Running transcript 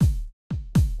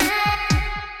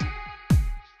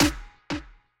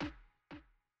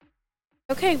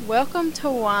Okay, welcome to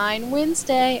Wine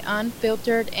Wednesday,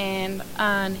 unfiltered and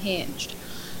unhinged.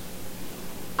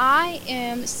 I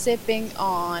am sipping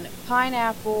on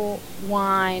pineapple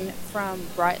wine from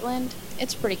Brightland.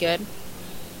 It's pretty good.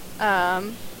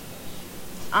 Um,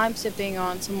 I'm sipping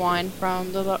on some wine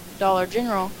from the Dollar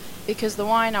General because the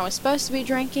wine I was supposed to be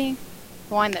drinking,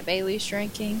 the wine that Bailey's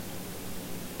drinking,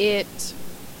 it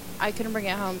I couldn't bring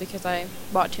it home because I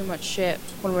bought too much shit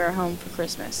when we were home for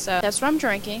Christmas. So that's what I'm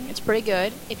drinking. It's pretty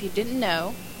good. If you didn't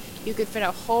know, you could fit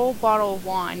a whole bottle of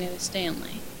wine in a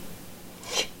Stanley.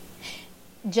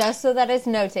 Just so that it's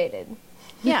notated.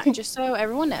 Yeah, just so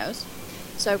everyone knows.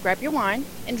 So grab your wine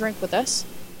and drink with us.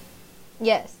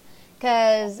 Yes,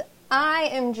 because I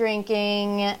am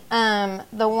drinking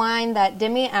the wine that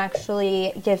Demi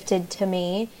actually gifted to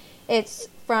me. It's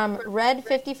from Red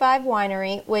 55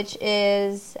 Winery, which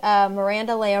is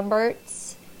Miranda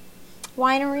Lambert's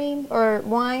winery or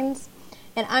wines.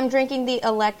 And I'm drinking the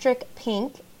Electric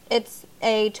Pink. It's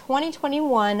a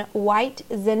 2021 white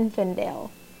Zinfandel.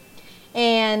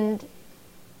 And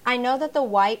I know that the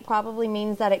white probably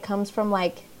means that it comes from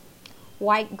like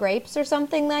white grapes or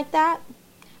something like that.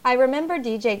 I remember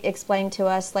DJ explained to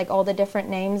us like all the different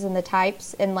names and the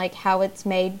types and like how it's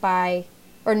made by,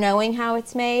 or knowing how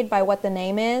it's made by what the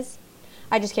name is.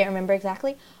 I just can't remember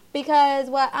exactly. Because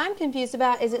what I'm confused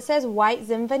about is it says white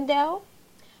Zinfandel,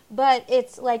 but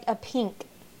it's like a pink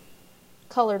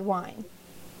colored wine.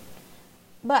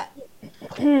 But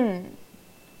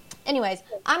anyways,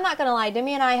 I'm not going to lie.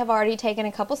 Demi and I have already taken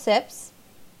a couple sips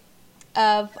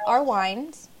of our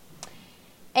wines.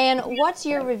 And what's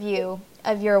your review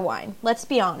of your wine? Let's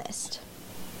be honest.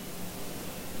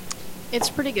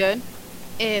 It's pretty good.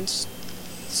 It's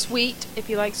sweet if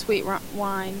you like sweet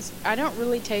wines. I don't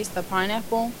really taste the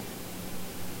pineapple.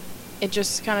 It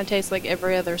just kind of tastes like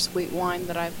every other sweet wine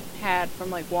that I've had from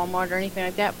like Walmart or anything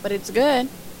like that. But it's good.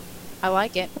 I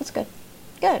like it. That's good.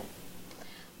 Good.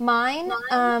 Mine,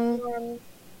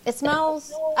 it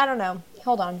smells, I don't know.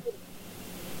 Hold on.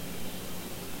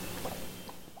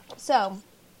 So,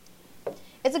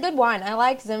 it's a good wine. I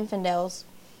like Zinfandels.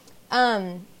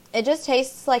 It just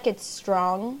tastes like it's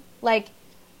strong. Like,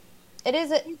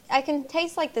 I can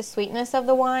taste like the sweetness of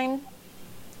the wine,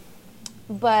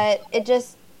 but it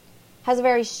just has a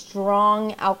very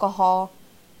strong alcohol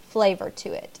flavor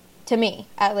to it. To me,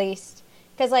 at least.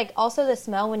 Because, like, also the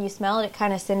smell, when you smell it, it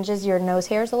kind of singes your nose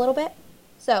hairs a little bit.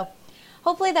 So,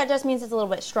 hopefully that just means it's a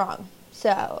little bit strong.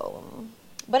 So,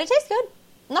 but it tastes good.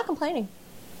 I'm not complaining.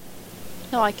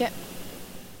 I like it.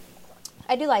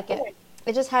 I do like it.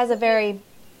 It just has a very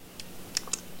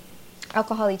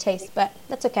alcohol-y taste, but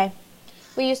that's okay.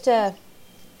 We used to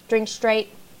drink straight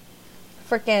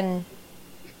freaking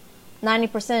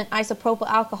 90% isopropyl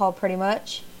alcohol, pretty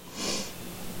much.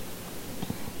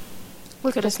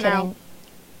 Look at us now.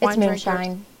 It's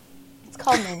moonshine. It's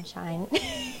called moonshine.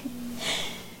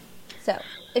 So,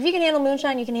 if you can handle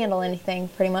moonshine, you can handle anything,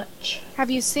 pretty much. Have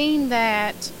you seen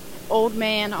that old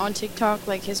man on TikTok?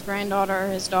 Like his granddaughter or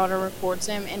his daughter records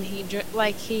him, and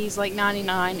he's like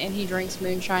 99, and he drinks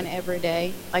moonshine every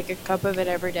day, like a cup of it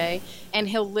every day, and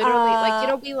he'll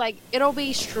literally it'll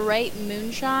be straight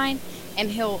moonshine,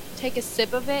 and he'll take a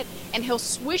sip of it, and he'll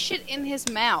swish it in his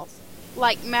mouth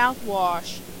like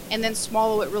mouthwash. And then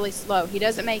swallow it really slow. He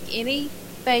doesn't make any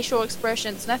facial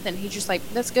expressions, nothing. He's just like,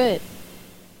 that's good.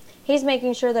 He's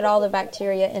making sure that all the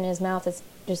bacteria in his mouth is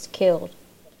just killed.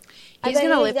 He's going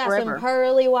to live got forever. Some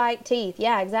pearly white teeth.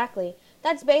 Yeah, exactly.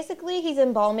 That's basically he's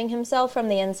embalming himself from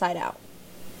the inside out.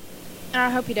 And I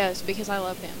hope he does, because I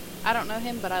love him. I don't know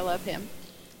him, but I love him.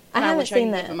 I haven't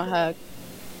seen that. Give him a hug.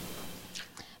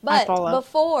 But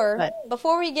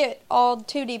before we get all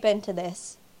too deep into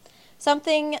this,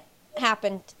 something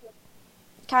happened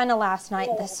kind of last night,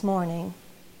 this morning,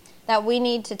 that we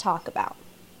need to talk about.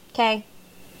 Okay?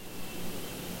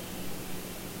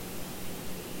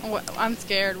 I'm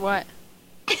scared. What?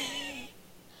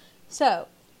 So,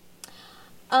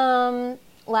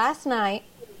 last night,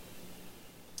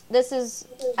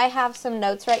 I have some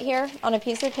notes right here on a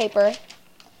piece of paper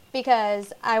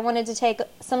because I wanted to take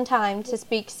some time to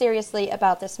speak seriously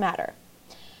about this matter.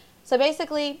 So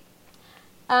basically,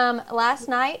 last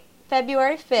night,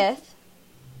 February 5th,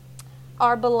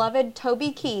 our beloved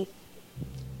Toby Keith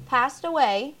passed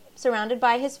away, surrounded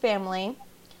by his family.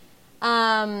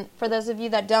 For those of you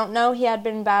that don't know, he had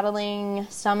been battling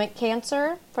stomach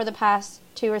cancer for the past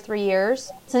 2 or 3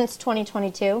 years, since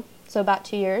 2022, so about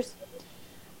 2 years.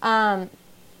 And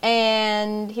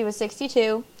he was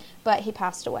 62, but he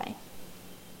passed away,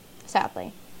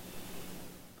 sadly.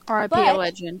 R.I.P. a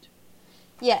legend.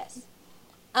 Yes.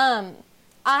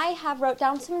 I have wrote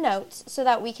down some notes so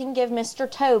that we can give Mr.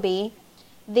 Toby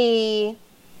the,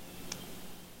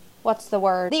 what's the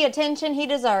word? The attention he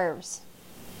deserves.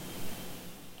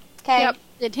 Okay? Yep.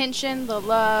 The attention, the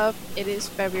love. It is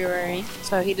February,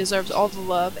 so he deserves all the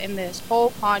love. And this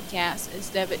whole podcast is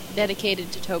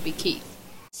dedicated to Toby Keith.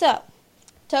 So,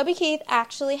 Toby Keith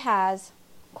actually has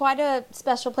quite a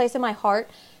special place in my heart,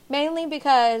 mainly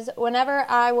because whenever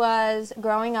I was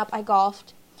growing up, I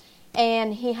golfed,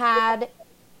 and he had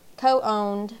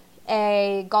co-owned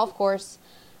a golf course.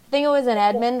 I think it was in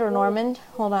Edmond or Normand.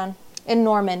 Hold on. In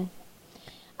Norman.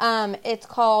 It's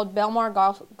called Belmar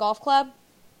Golf Club.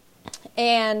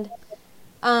 And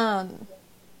I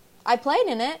played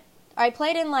in it. I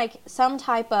played in like some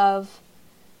type of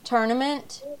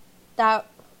tournament that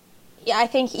I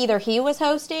think either he was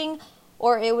hosting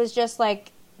or it was just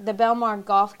like the Belmar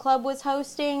Golf Club was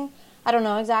hosting. I don't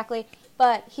know exactly.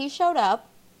 But he showed up,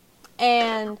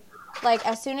 and like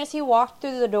as soon as he walked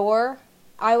through the door,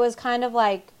 I was kind of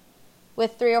like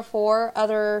with 3 or 4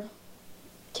 other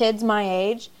kids my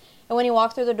age. And when he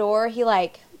walked through the door, he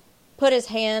like put his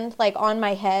hand like on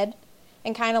my head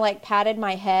and kind of like patted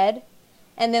my head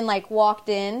and then like walked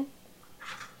in.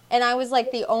 And I was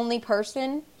like the only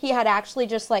person he had actually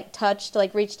just like touched,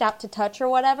 like reached out to touch or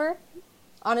whatever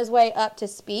on his way up to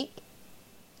speak.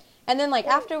 And then like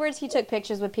afterwards he took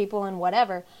pictures with people and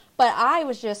whatever. But I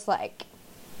was just like,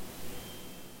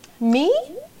 me?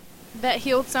 That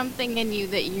healed something in you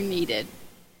that you needed.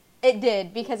 It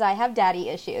did, because I have daddy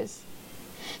issues.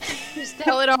 Just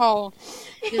tell it all.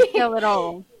 Just tell it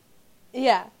all.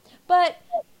 Yeah. But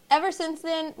ever since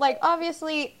then, like,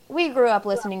 obviously, we grew up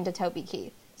listening to Toby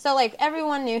Keith. So, like,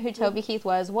 everyone knew who Toby Keith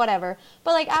was, whatever.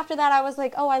 But, like, after that, I was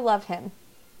like, oh, I love him.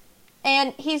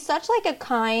 And he's such, like, a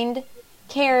kind,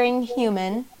 caring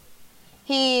human.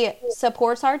 He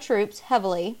supports our troops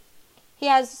heavily. He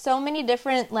has so many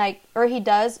different, like, or he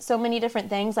does so many different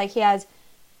things. Like, he has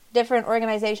different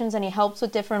organizations, and he helps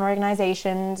with different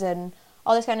organizations and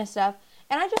all this kind of stuff.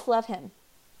 And I just love him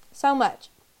so much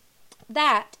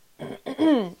that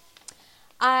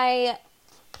I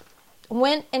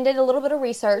went and did a little bit of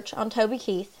research on Toby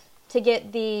Keith to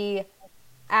get the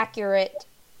accurate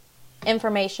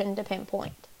information to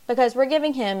pinpoint, because we're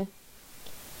giving him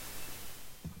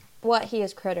what he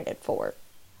is credited for.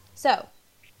 So,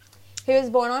 he was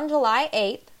born on July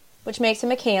 8th, which makes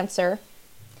him a Cancer.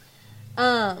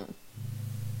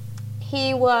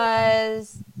 He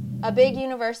was a big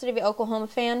University of Oklahoma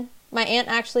fan. My aunt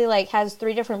actually like has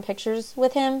 3 different pictures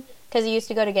with him because he used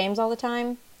to go to games all the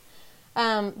time.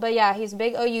 But yeah, he's a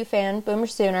big OU fan, Boomer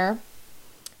Sooner.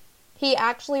 He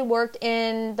actually worked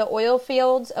in the oil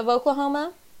fields of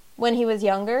Oklahoma when he was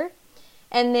younger,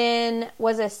 and then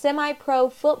was a semi-pro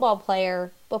football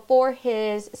player before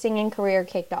his singing career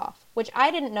kicked off, which I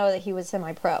didn't know that he was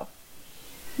semi-pro.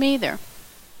 Me either.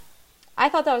 I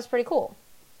thought that was pretty cool.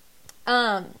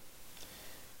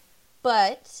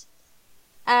 But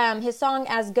his song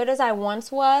As Good As I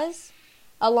Once Was,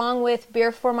 along with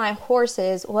Beer for My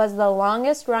Horses, was the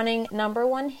longest running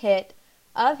 #1 hit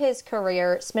of his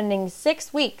career, spending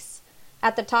 6 weeks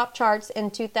at the top charts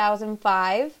in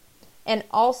 2005, and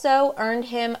also earned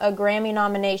him a Grammy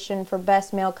nomination for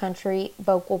Best Male Country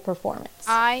Vocal Performance.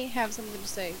 I have something to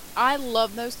say. I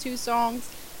love those 2 songs,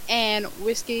 and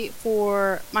Whiskey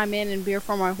for My Men and Beer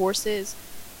for My Horses.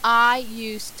 I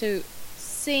used to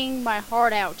sing my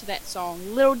heart out to that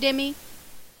song. Little Demi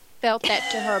felt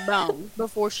that to her bone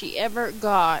before she ever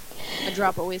got a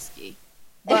drop of whiskey.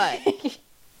 But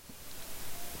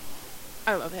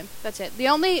I love him. That's it. The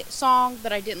only song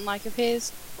that I didn't like of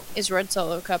his is Red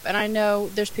Solo Cup, and I know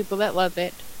there's people that love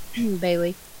it,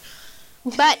 Bailey.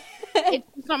 But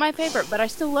it's not my favorite, but I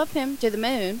still love him to the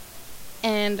moon,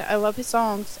 and I love his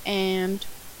songs, and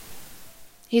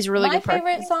he's a really good person.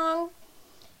 My favorite song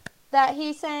that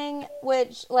he sang,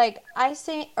 which, like, I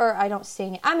sing, or I don't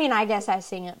sing it. I mean, I guess I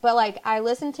sing it, but, like, I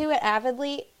listen to it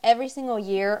avidly every single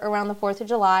year around the 4th of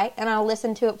July, and I'll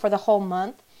listen to it for the whole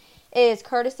month, is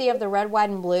Courtesy of the Red, White,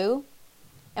 and Blue.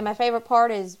 And my favorite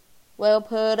part is, we'll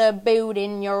put a boot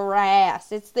in your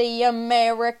ass. It's the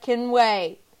American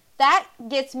way. That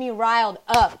gets me riled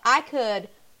up. I could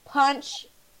punch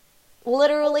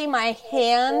literally my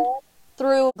hand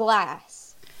through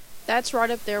glass. That's right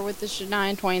up there with the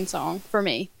Shania Twain song for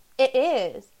me. It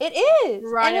is. It is.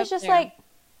 Right and it's up just there. like,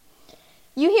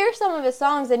 you hear some of his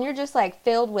songs and you're just like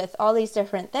filled with all these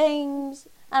different things.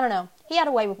 I don't know. He had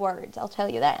a way with words, I'll tell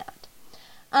you that.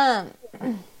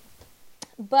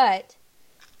 But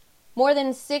more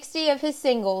than 60 of his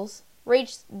singles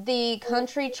reached the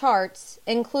country charts,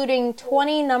 including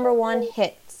 20 #1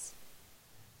 hits.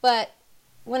 But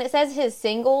when it says his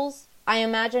singles, I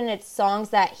imagine it's songs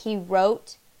that he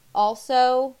wrote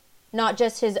also not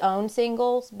just his own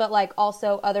singles, but like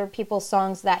also other people's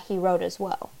songs that he wrote as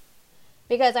well.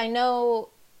 Because I know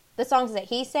the songs that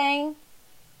he sang,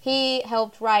 he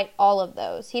helped write all of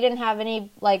those. He didn't have any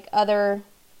like other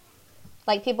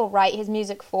like people write his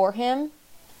music for him.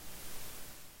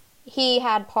 He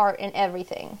had part in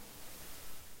everything.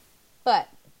 But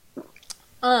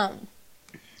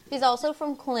he's also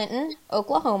from Clinton,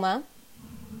 Oklahoma.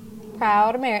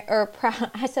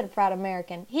 I said a proud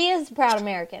American. He is a proud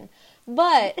American,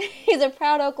 but he's a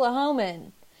proud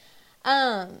Oklahoman.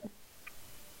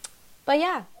 But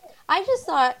yeah, I just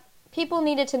thought people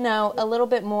needed to know a little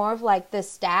bit more of like the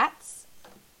stats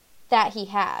that he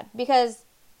had, because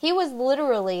he was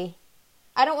literally,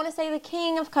 I don't want to say the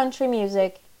king of country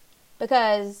music,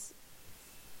 because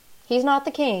he's not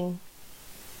the king,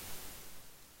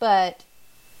 but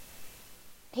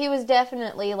he was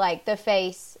definitely like the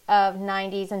face of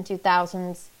 90s and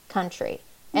 2000s country.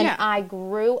 And yeah. I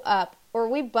grew up, or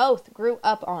we both grew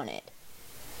up on it.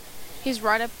 He's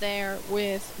right up there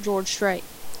with George Strait,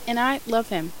 and I love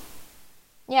him.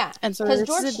 Yeah, and so because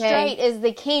George Strait is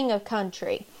the king of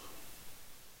country.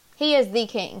 He is the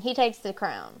king. He takes the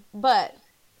crown. But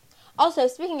also,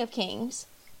 speaking of kings,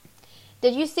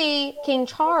 did you see King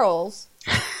Charles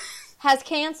has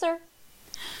cancer?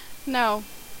 No.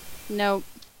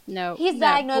 He's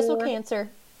diagnosed with cancer.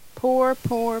 Poor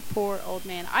old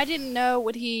man. I didn't know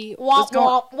what he was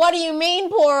going. What do you mean,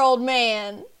 poor old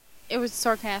man? It was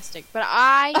sarcastic, but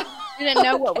I didn't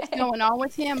know what was going on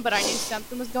with him, but I knew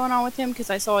something was going on with him because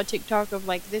I saw a TikTok of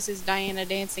like, this is Diana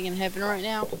dancing in heaven right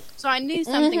now. So I knew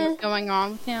something was going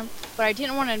on with him, but I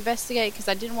didn't want to investigate because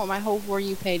I didn't want my whole For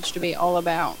You page to be all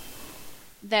about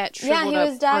that shriveled up. Yeah, he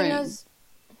was diagnosed.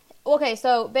 Okay,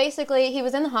 so basically he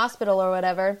was in the hospital or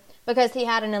whatever because he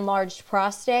had an enlarged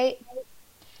prostate.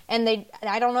 And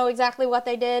I don't know exactly what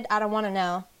they did. I don't want to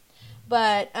know.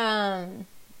 But, and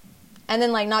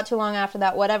then like not too long after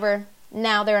that, whatever,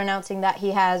 now they're announcing that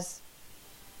he has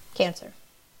cancer.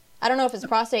 I don't know if it's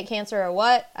prostate cancer or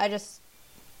what. I just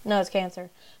know it's cancer.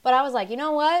 But I was like, you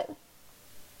know what?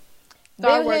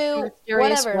 Boo-hoo,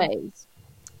 whatever. Ways.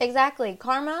 Exactly.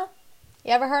 Karma,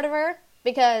 you ever heard of her?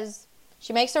 Because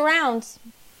she makes her rounds.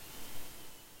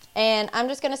 And I'm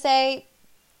just going to say,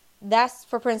 that's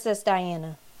for Princess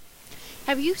Diana.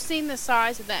 Have you seen the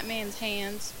size of that man's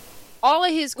hands? All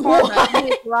of his karma in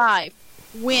his life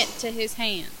went to his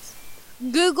hands.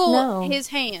 Google his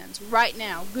hands right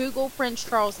now. Google Prince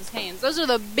Charles's hands. Those are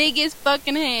the biggest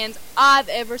fucking hands I've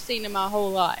ever seen in my whole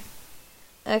life.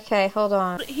 Okay, hold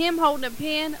on. Him holding a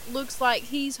pen looks like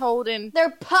he's holding...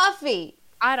 They're puffy.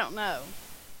 I don't know.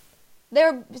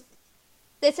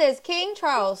 It says King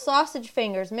Charles, sausage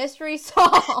fingers, mystery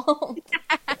solved.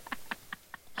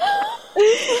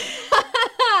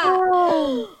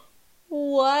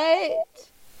 What?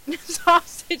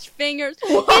 Sausage fingers.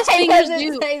 His fingers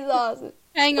do. Say sausage?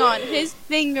 Hang on. His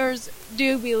fingers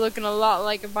do be looking a lot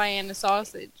like a Vienna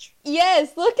sausage.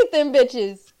 Yes, look at them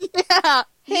bitches.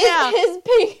 Yeah.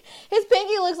 His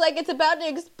pinky looks like it's about to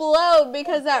explode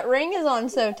because that ring is on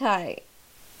so tight.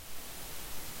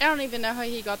 I don't even know how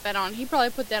he got that on. He probably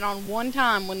put that on one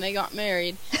time when they got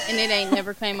married, and it ain't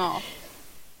never came off.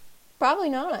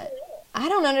 Probably not. I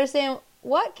don't understand.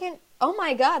 Oh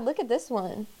my God, look at this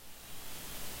one.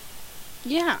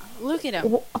 Yeah, look at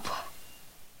him.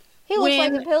 He looks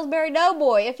like a Pillsbury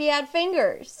Doughboy if he had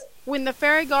fingers. When the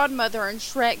fairy godmother and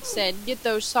Shrek said, get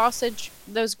those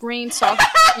green sausage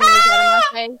fingers out of my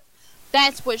face,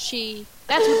 that's what they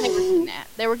were getting at.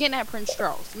 They were getting at Prince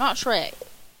Charles, not Shrek.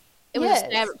 It was a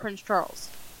stab at Prince Charles.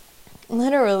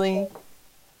 Literally.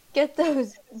 Get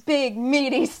those big,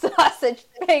 meaty sausage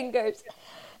fingers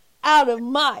out of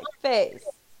my face.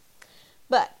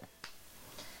 But,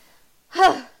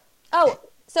 oh,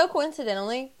 so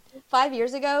coincidentally, 5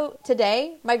 years ago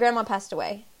today, my grandma passed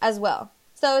away as well.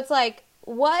 So it's like,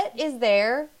 what is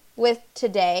there with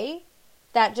today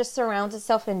that just surrounds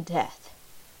itself in death?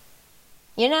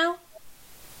 You know?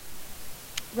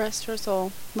 Rest her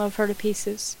soul. Love her to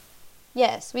pieces.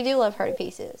 Yes, we do love her to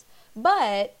pieces.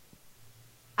 But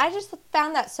I just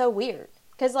found that so weird.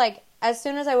 Because, like, as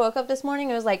soon as I woke up this morning,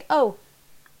 it was like, oh,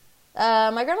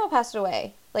 my grandma passed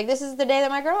away. Like, this is the day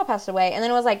that my grandma passed away. And then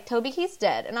it was like, Toby Keith's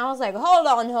dead. And I was like, hold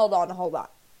on.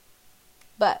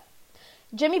 But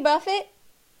Jimmy Buffett,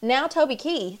 now Toby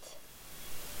Keith.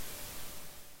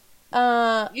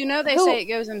 They say it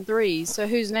goes in threes, so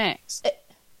who's next?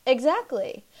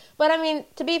 Exactly. But, I mean,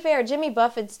 to be fair, Jimmy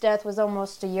Buffett's death was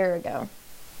almost a year ago.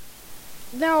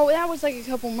 No, that was like a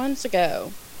couple months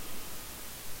ago.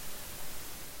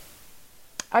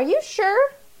 Are you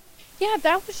sure? Yeah,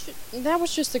 that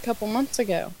was just a couple months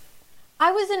ago.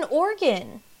 I was in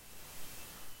Oregon.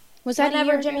 Was that a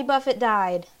Whenever year Jimmy ago? Buffett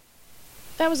died.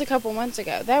 That was a couple months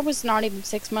ago. That was not even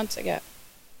 6 months ago.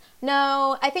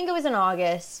 No, I think it was in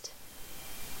August.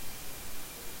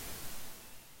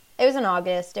 It was in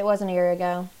August. It wasn't a year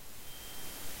ago.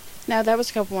 No, that was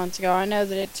a couple months ago. I know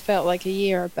that it's felt like a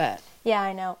year, but... Yeah,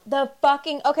 I know.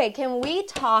 Okay, can we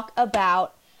talk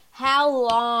about how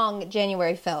long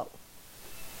January felt?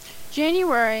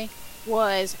 January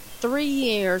was 3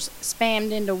 years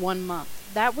spammed into 1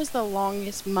 month. That was the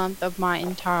longest month of my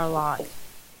entire life.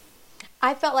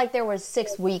 I felt like there was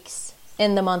 6 weeks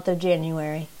in the month of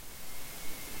January.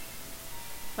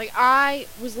 Like, I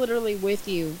was literally with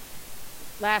you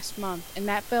last month, and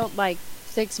that felt like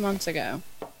 6 months ago.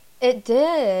 It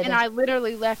did. And I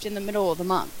literally left in the middle of the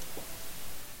month.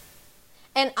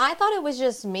 And I thought it was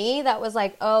just me that was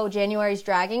like, oh, January's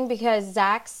dragging because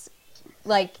Zach's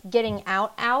like getting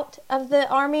out of the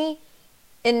army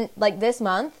in like this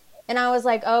month. And I was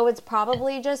like, oh, it's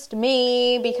probably just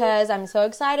me because I'm so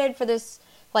excited for this,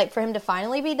 like for him to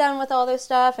finally be done with all this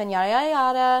stuff and yada, yada,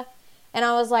 yada. And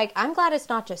I was like, I'm glad it's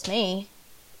not just me.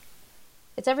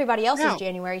 It's everybody else's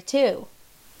January too.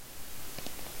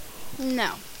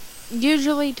 No.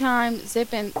 Usually time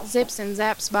zips and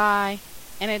zaps by,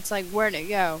 and it's like, where'd it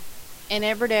go? And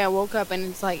every day I woke up and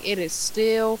it's like, it is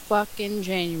still fucking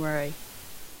January.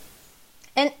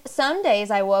 And some days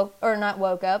I woke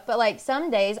up, but like some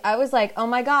days I was like, oh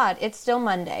my God, it's still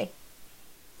Monday.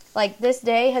 Like this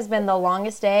day has been the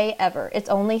longest day ever. It's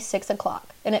only 6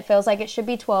 o'clock and it feels like it should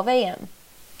be 12 a.m.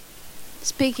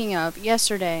 Speaking of,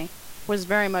 yesterday was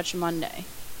very much Monday.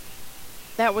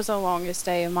 That was the longest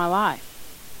day of my life.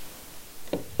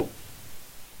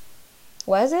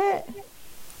 Was it?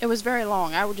 It was very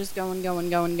long. I was just going.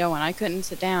 I couldn't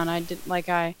sit down. I did like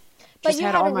I But just you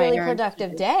had had all a my really errands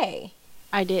productive to do. day.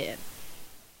 I did.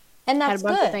 And Had that's a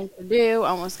bunch good. of things to do.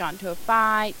 Almost got into a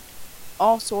fight.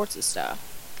 All sorts of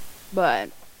stuff.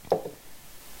 But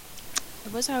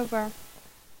it was over.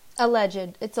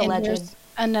 Alleged. It's And alleged. here's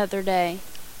another day.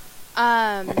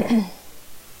 I'll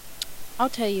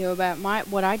tell you about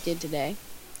what I did today.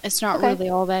 It's not really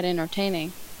all that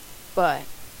entertaining, but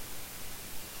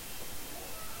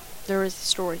there is a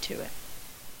story to it.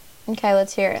 Okay,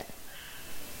 let's hear it.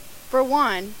 For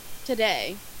one,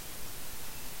 today,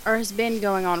 or has been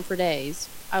going on for days,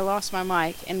 I lost my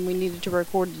mic and we needed to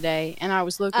record today, and I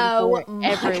was looking for it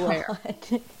everywhere.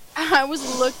 God. I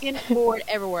was looking for it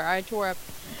everywhere. I tore up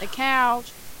the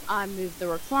couch, I moved the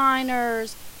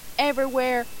recliners,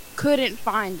 everywhere, couldn't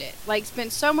find it. Like,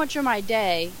 spent so much of my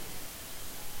day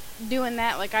doing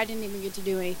that, like I didn't even get to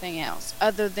do anything else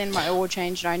other than my oil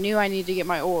change, and I knew I needed to get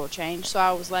my oil changed, so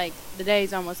I was like, the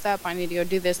day's almost up, I need to go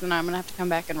do this, and I'm gonna have to come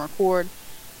back and record.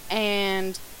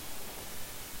 And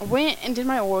I went and did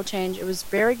my oil change. It was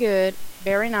very good,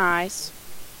 very nice.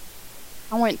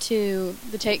 I went to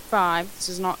the Take 5. This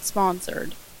is not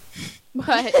sponsored,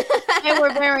 but they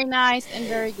were very nice and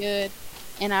very good,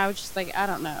 and I was just like, I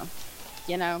don't know,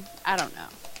 I don't know.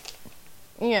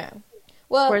 Yeah.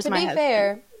 Well, Where's to my be husband?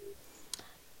 fair,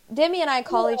 Demi and I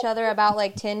call each other about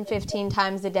like 10, 15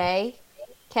 times a day,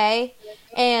 okay?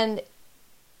 And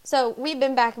so we've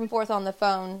been back and forth on the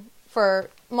phone for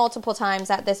multiple times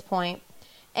at this point,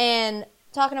 and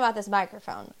talking about this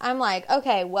microphone. I'm like,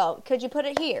 okay, well, could you put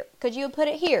it here? Could you put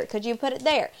it here? Could you put it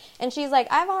there? And she's like,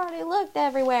 I've already looked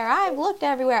everywhere. I've looked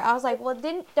everywhere. I was like, well,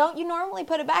 don't you normally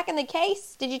put it back in the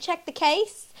case? Did you check the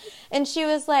case? And she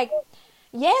was like,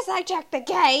 yes, I checked the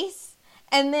case.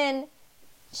 And then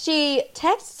she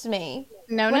texts me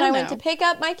when I went to pick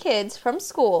up my kids from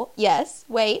school. Yes,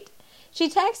 wait. She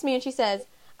texts me and she says,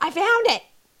 I found it.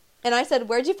 And I said,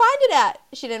 where'd you find it at?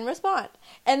 She didn't respond.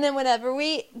 And then whenever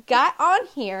we got on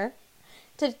here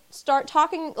to start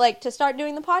talking, like to start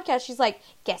doing the podcast, she's like,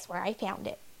 guess where I found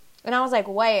it? And I was like,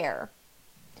 where?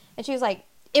 And she was like,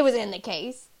 it was in the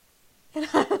case. And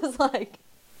I was like,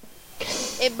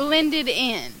 it blended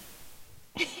in.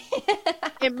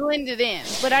 It blended in.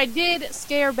 But I did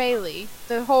scare Bailey.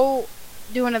 The whole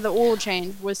doing of the oil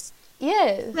change was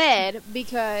said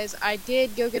because I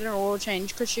did go get an oil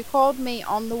change because she called me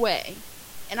on the way.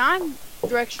 And I'm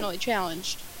directionally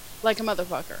challenged like a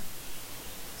motherfucker.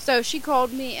 So she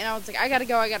called me and I was like, I gotta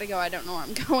go, I don't know where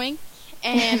I'm going.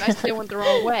 And I still went the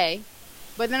wrong way.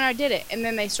 But then I did it. And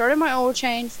then they started my oil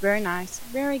change. Very nice.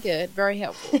 Very good. Very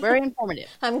helpful. Very informative.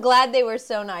 I'm glad they were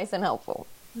so nice and helpful.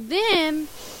 Then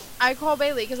I call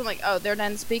Bailey because I'm like, oh, they're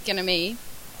done speaking to me.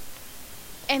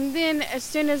 And then as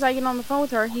soon as I get on the phone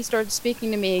with her, he starts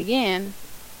speaking to me again.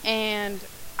 And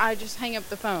I just hang up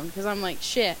the phone because I'm like,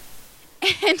 shit.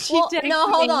 And she texted no,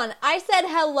 hold me. on. I said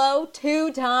hello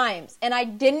 2 times and I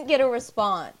didn't get a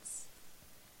response.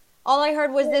 All I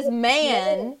heard was this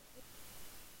man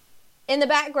in the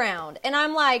background. And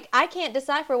I'm like, I can't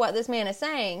decipher what this man is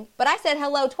saying. But I said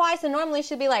hello twice, and normally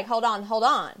she'd be like, hold on, hold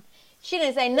on. She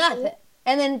didn't say nothing.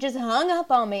 And then just hung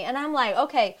up on me. And I'm like,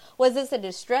 okay, was this a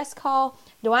distress call?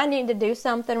 Do I need to do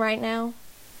something right now?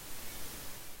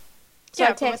 So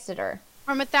I texted her.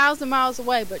 From 1,000 miles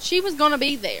away, but she was going to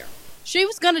be there. She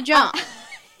was going to jump.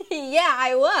 Yeah,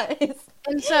 I was.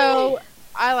 And so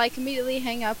I like immediately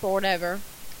hang up or whatever.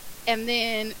 And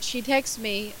then she texts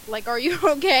me, like, are you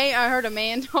okay? I heard a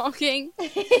man talking.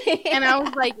 And I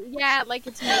was like, yeah, like,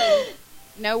 it's me.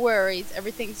 No worries.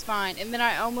 Everything's fine. And then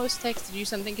I almost texted you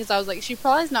something because I was like, she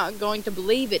probably's not going to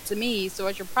believe it's me, so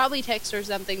I should probably text her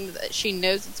something that she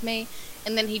knows it's me.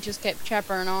 And then he just kept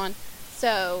chattering on.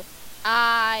 So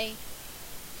I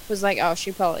was like, oh,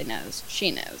 she probably knows. She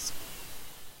knows.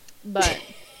 But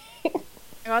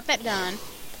I got that done.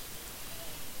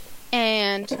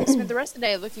 And spent the rest of the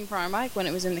day looking for our mic when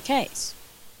it was in the case.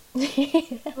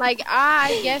 Like,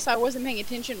 I guess I wasn't paying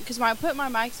attention because when I put my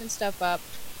mics and stuff up,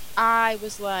 I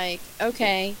was like,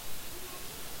 okay.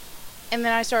 And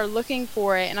then I started looking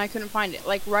for it and I couldn't find it.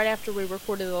 Like, right after we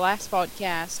recorded the last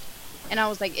podcast. And I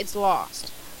was like, it's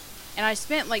lost. And I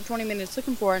spent like 20 minutes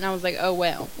looking for it and I was like, oh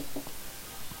well.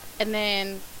 And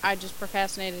then I just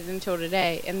procrastinated until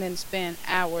today and then spent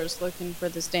hours looking for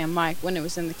this damn mic when it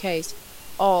was in the case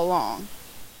all along.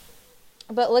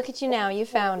 But look at you now. You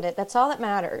found it. That's all that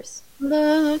matters.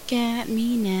 Look at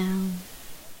me now.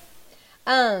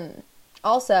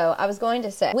 Also, I was going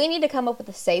to say, we need to come up with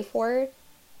a safe word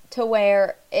to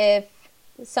where if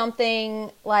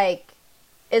something, like,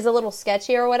 is a little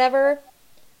sketchy or whatever,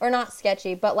 or not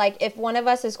sketchy, but, like, if one of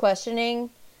us is questioning,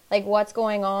 like, what's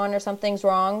going on or something's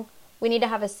wrong, we need to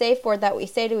have a safe word that we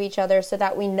say to each other so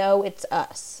that we know it's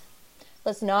us.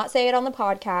 Let's not say it on the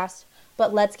podcast,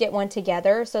 but let's get one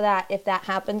together so that if that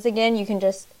happens again, you can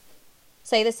just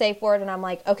say the safe word and I'm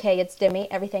like, okay, it's Demi,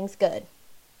 everything's good.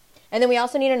 And then we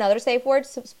also need another safe word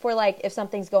for, like, if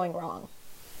something's going wrong.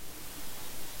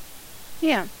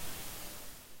 Yeah.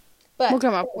 But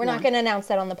we're not going to announce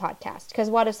that on the podcast. Because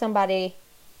what if somebody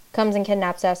comes and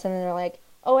kidnaps us and they're like,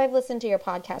 oh, I've listened to your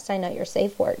podcast. I know your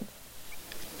safe word.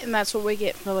 And that's what we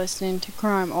get for listening to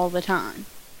crime all the time.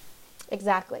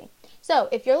 Exactly. So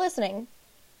if you're listening,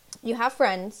 you have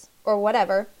friends or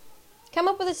whatever, come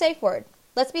up with a safe word.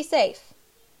 Let's be safe.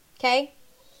 Okay?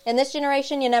 In this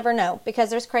generation, you never know, because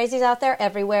there's crazies out there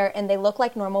everywhere, and they look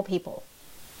like normal people.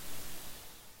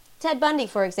 Ted Bundy,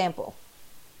 for example.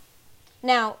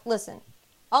 Now, listen,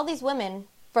 all these women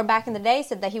from back in the day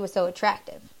said that he was so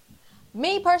attractive.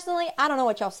 Me, personally, I don't know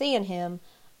what y'all see in him,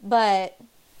 but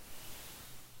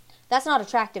that's not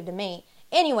attractive to me.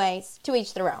 Anyways, to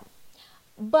each their own.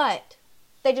 But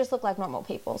they just look like normal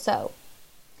people, so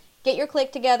get your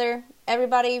clique together.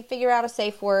 Everybody figure out a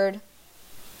safe word.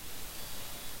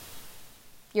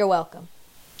 You're welcome.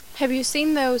 Have you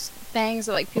seen those things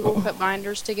that, like, people put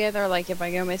binders together? Like, if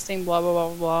I go missing, blah, blah,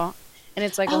 blah, blah. And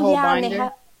it's, like, a whole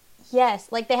binder. Yes,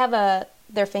 like, they have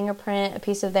their fingerprint, a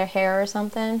piece of their hair or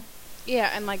something.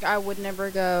 Yeah, and, like, I would never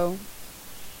go.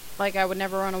 Like, I would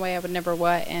never run away. I would never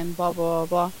what, and blah, blah,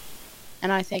 blah, blah.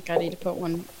 And I think I need to put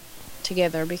one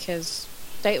together because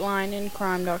Dateline and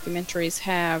crime documentaries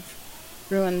have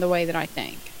ruined the way that I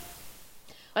think.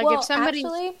 Like, well, if somebody...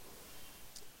 actually...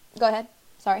 Go ahead.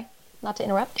 Sorry, not to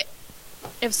interrupt.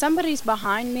 If somebody's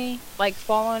behind me, like,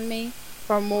 following me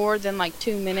for more than, like,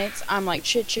 2 minutes, I'm like,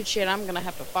 shit, I'm gonna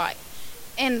have to fight.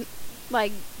 And,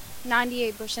 like,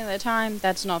 98% of the time,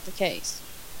 that's not the case.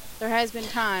 There has been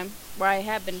time where I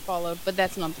have been followed, but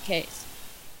that's not the case.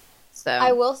 So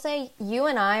I will say, you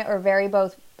and I are very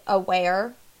both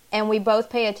aware, and we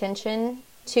both pay attention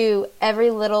to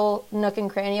every little nook and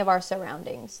cranny of our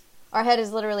surroundings. Our head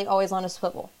is literally always on a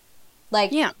swivel.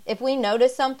 Like, yeah. If we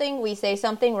notice something, we say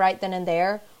something right then and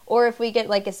there. Or if we get,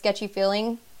 like, a sketchy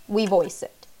feeling, we voice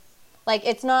it. Like,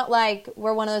 it's not like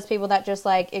we're one of those people that just,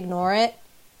 like, ignore it.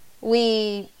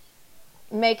 We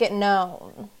make it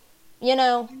known. You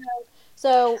know?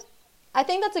 So, I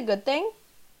think that's a good thing.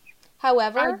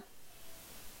 However,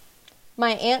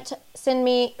 my aunt sent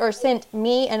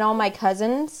me and all my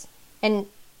cousins, and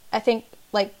I think,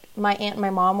 like, my aunt and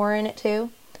my mom were in it, too,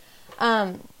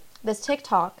 this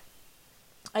TikTok.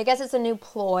 I guess it's a new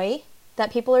ploy that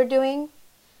people are doing.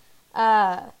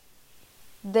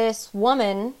 This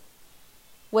woman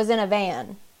was in a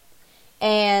van,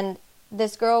 and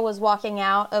this girl was walking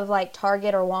out of, like,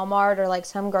 Target or Walmart or, like,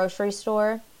 some grocery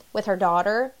store with her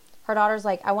daughter. Her daughter's,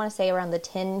 like, I want to say around the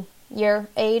 10-year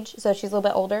age, so she's a little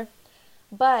bit older.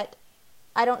 But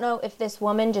I don't know if this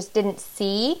woman just didn't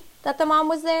see that the mom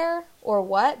was there or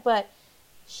what, but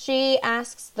she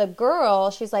asks the girl,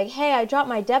 she's like, hey, I dropped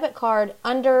my debit card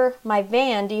under my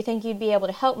van. Do you think you'd be able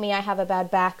to help me? I have a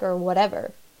bad back or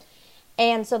whatever.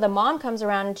 And so the mom comes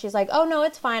around and she's like, oh, no,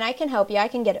 it's fine. I can help you. I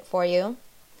can get it for you.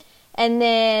 And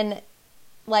then,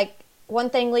 like, one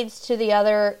thing leads to the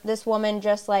other. This woman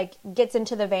just, like, gets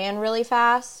into the van really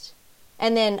fast.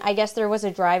 And then I guess there was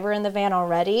a driver in the van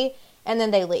already. And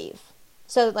then they leave.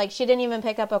 So, like, she didn't even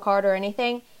pick up a card or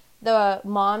anything. The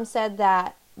mom said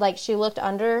that, like, she looked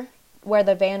under where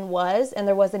the van was and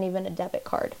there wasn't even a debit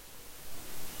card.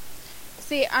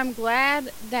 See, I'm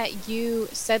glad that you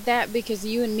said that because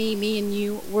me and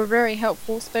you were very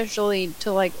helpful, especially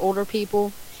to, like, older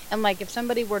people. And, like, if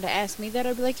somebody were to ask me that,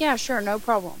 I'd be like, yeah, sure, no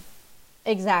problem.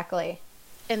 Exactly.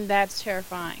 And that's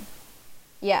terrifying.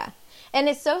 Yeah. And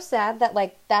it's so sad that,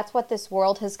 like, that's what this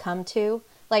world has come to.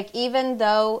 Like, even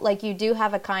though, like, you do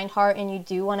have a kind heart and you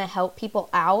do want to help people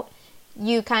out,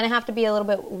 you kind of have to be a little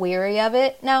bit weary of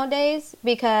it nowadays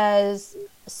because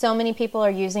so many people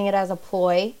are using it as a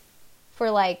ploy for,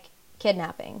 like,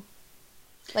 kidnapping.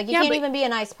 Like, you can't even be a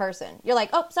nice person. You're like,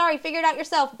 oh, sorry, figure it out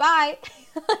yourself. Bye.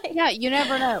 Yeah, you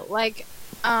never know. Like,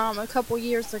 a couple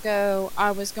years ago,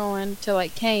 I was going to,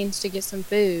 like, Cane's to get some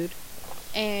food.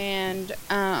 And,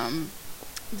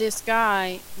 this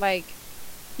guy, like,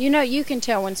 you can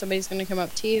tell when somebody's going to come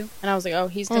up to you. And I was like, oh,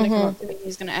 he's going to come up to me.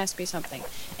 He's going to ask me something.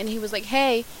 And he was like,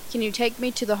 hey, can you take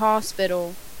me to the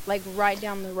hospital, like, right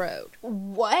down the road?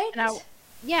 What? And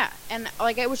yeah. And,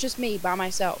 like, it was just me by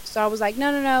myself. So I was like,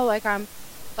 no. Like,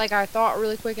 I thought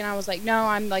really quick. And I was like, no,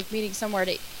 I'm, like, meeting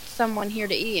someone here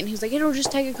to eat. And he was like, it'll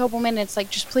just take a couple minutes.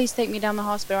 Like, just please take me down the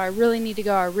hospital. I really need to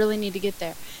go. I really need to get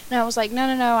there. And I was like, no,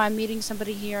 I'm meeting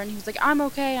somebody here. And he was like, I'm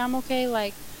okay.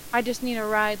 Like, I just need a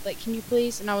ride. Like, can you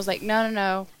please? And I was like,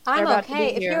 no. I'm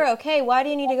okay. If you're okay, why do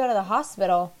you need to go to the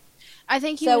hospital? I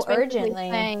think he was urgently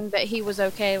saying that he was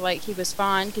okay. Like, he was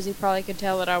fine because he probably could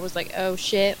tell that I was like, oh,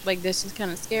 shit. Like, this is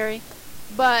kind of scary.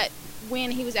 But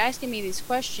when he was asking me these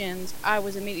questions, I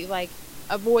was immediately like,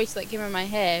 a voice like came in my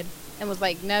head and was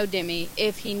like, no, Demi,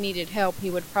 if he needed help,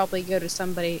 he would probably go to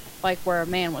somebody like where a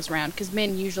man was around. Because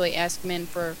men usually ask men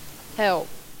for help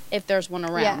if there's one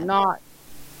around, not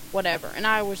whatever. And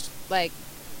I was like,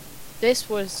 this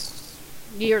was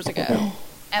years ago,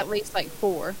 at least like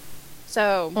 4.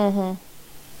 So,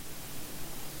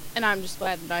 and I'm just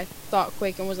glad that I thought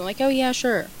quick and wasn't like, oh yeah,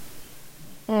 sure.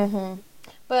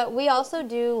 But we also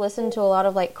do listen to a lot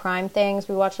of, like, crime things.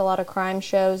 We watch a lot of crime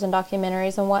shows and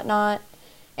documentaries and whatnot.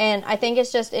 And I think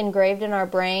it's just engraved in our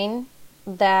brain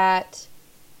that,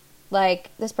 like,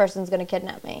 this person's going to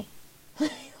kidnap me.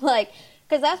 Like,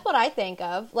 because that's what I think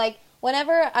of. Like,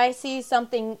 whenever I see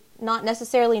something not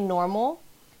necessarily normal,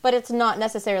 but it's not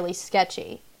necessarily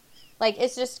sketchy. Like,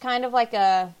 it's just kind of like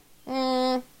a,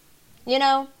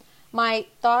 my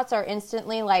thoughts are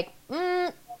instantly like,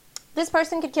 this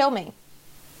person could kill me.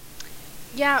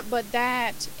 Yeah, but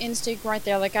that instinct right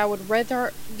there, like, I would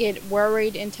rather get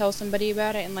worried and tell somebody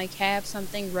about it and, like, have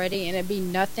something ready and it be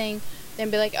nothing than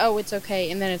be like, oh, it's okay,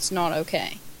 and then it's not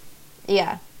okay.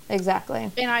 Yeah,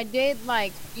 exactly. And I did,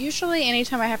 like, usually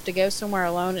anytime I have to go somewhere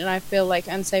alone and I feel, like,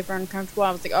 unsafe or uncomfortable,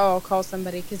 I was like, oh, I'll call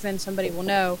somebody because then somebody will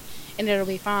know and it'll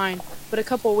be fine. But a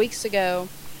couple of weeks ago,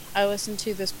 I listened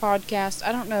to this podcast.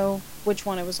 I don't know which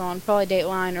one it was on, probably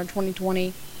Dateline or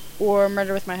 2020 or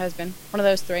Murder with My Husband, one of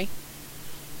those 3.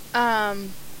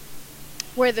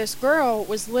 Where this girl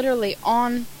was literally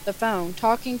on the phone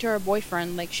talking to her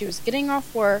boyfriend, like she was getting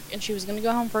off work and she was going to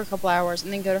go home for a couple hours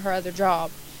and then go to her other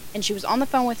job. And she was on the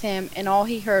phone with him and all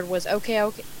he heard was, okay.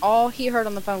 All he heard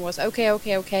on the phone was, okay.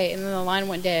 And then the line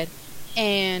went dead.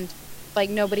 And, like,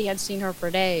 nobody had seen her for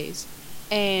days.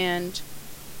 And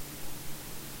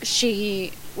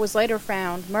she was later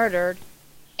found murdered.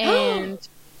 And,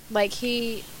 like,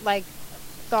 he, like,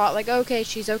 thought, like, okay,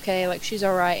 she's okay, like, she's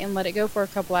alright, and let it go for a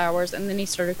couple hours, and then he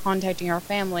started contacting our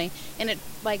family, and it,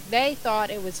 like, they thought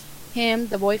it was him,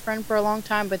 the boyfriend, for a long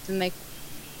time, but then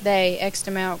they X'd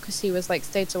him out because he was, like,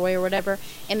 states away or whatever,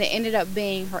 and it ended up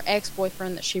being her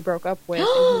ex-boyfriend that she broke up with,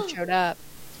 and he showed up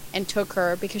and took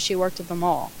her because she worked at the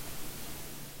mall.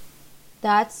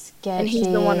 That's sketchy. And he's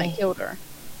the one that killed her.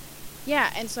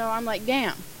 Yeah, and so I'm like,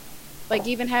 damn. Like,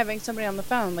 even having somebody on the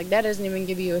phone, like, that doesn't even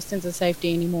give you a sense of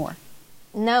safety anymore.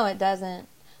 No, it doesn't.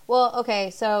 Well,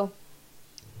 okay, so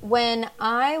when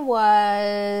I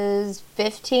was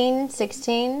 15,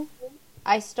 16,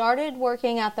 I started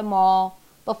working at the mall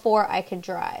before I could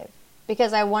drive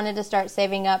because I wanted to start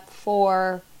saving up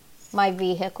for my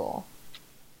vehicle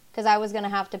because I was going to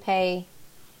have to pay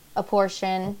a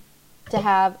portion to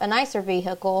have a nicer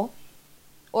vehicle,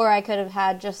 or I could have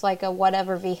had just like a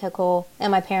whatever vehicle and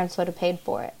my parents would have paid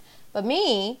for it. But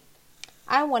me,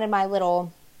 I wanted my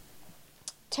little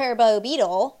turbo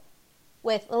Beetle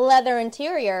with leather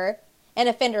interior and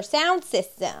a Fender sound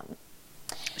system.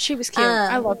 She was cute.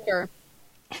 I loved her.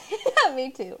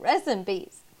 Me too. Rest in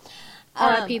peace.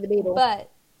 R.I.P. the Beetle. But,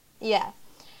 yeah.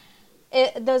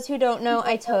 Those who don't know,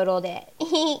 I totaled it.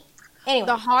 Anyway.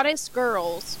 The hottest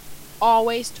girls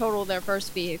always total their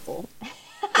first vehicle.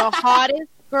 The hottest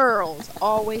girls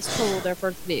always total their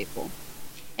first vehicle.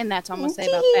 And that's all I'm going to say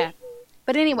about that.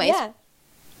 But anyways,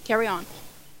 carry on.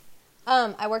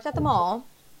 I worked at the mall.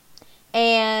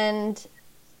 And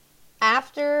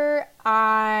after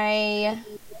I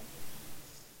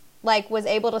was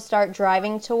able to start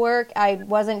driving to work, I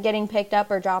wasn't getting picked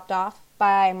up or dropped off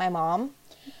by my mom.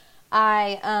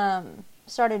 I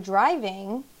started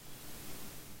driving.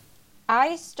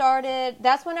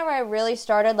 That's whenever I really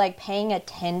started paying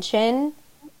attention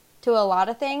to a lot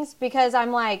of things, because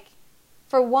I'm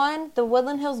for one, the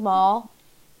Woodland Hills Mall,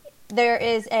 there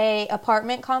is a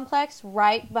apartment complex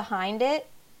right behind it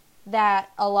that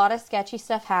a lot of sketchy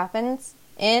stuff happens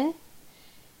in.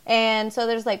 And so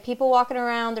there's people walking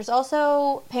around. There's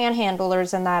also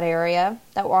panhandlers in that area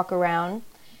that walk around.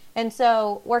 And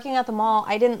so working at the mall,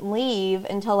 I didn't leave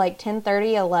until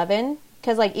 10:30, 11,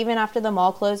 because even after the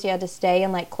mall closed, you had to stay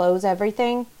and close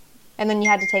everything. And then you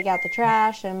had to take out the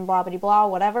trash and blah, blah, blah,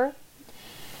 whatever.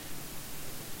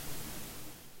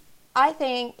 I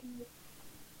think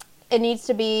it needs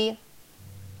to be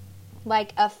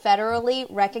a federally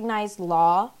recognized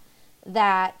law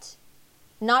that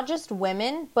not just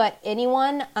women, but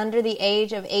anyone under the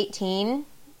age of 18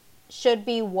 should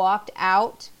be walked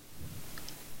out.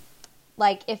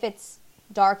 If it's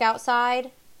dark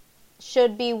outside,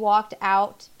 should be walked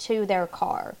out to their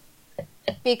car.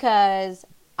 Because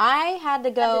I had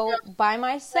to go by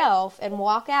myself and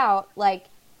walk out,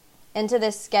 into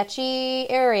this sketchy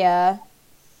area.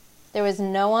 There was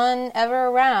no one ever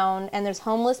around, and there's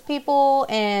homeless people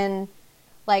and,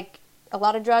 a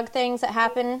lot of drug things that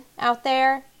happen out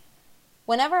there.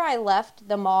 Whenever I left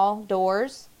the mall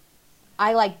doors,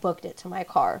 I, booked it to my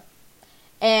car.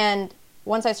 And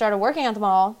once I started working at the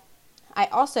mall, I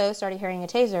also started hearing a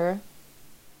taser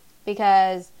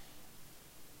because,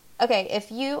 okay,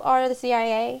 if you are the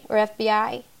CIA or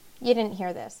FBI, you didn't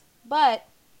hear this. But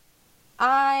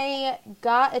I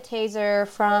got a taser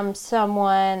from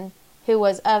someone who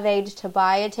was of age to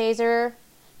buy a taser,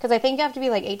 because I think you have to be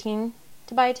 18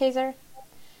 to buy a taser.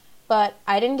 But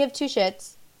I didn't give two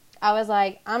shits. I was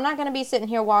I'm not going to be sitting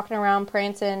here walking around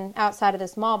prancing outside of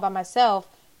this mall by myself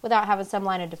without having some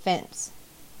line of defense.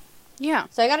 Yeah.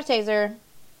 So I got a taser,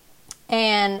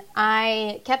 and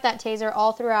I kept that taser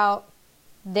all throughout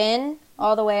then,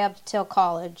 all the way up till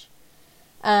college.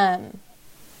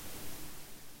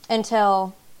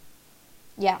 Until,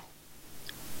 yeah.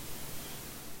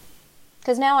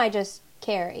 Because now I just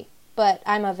carry, but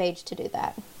I'm of age to do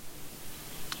that.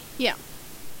 Yeah.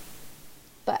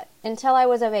 But until I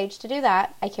was of age to do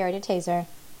that, I carried a taser.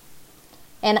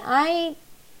 And I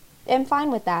am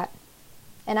fine with that.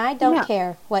 And I don't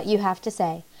care what you have to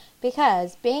say.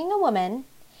 Because being a woman,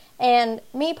 and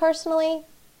me personally,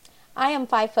 I am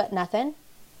 5 foot nothing.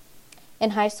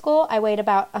 In high school, I weighed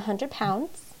about 100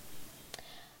 pounds.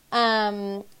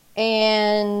 And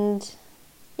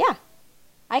yeah,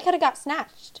 I could have got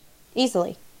snatched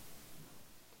easily.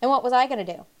 And what was I going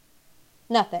to do?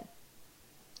 Nothing.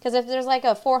 Because if there's a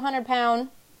 400-pound,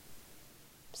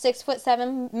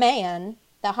 6'7" man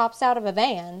that hops out of a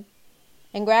van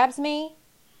and grabs me,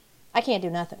 I can't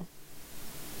do nothing.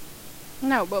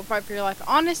 No, but fight for your life.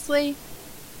 Honestly,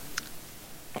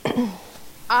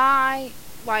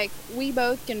 we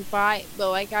both can fight,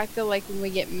 but I feel when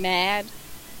we get mad,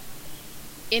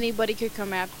 anybody could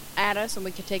come at us and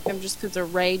we could take them just because the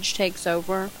rage takes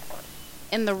over.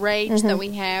 And the rage that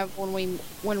we have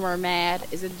when we're mad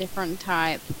is a different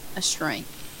type of strength.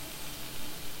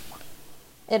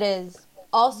 It is.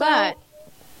 Also, but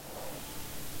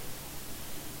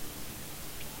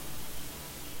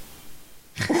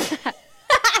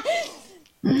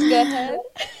go ahead.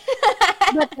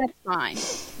 But that's fine.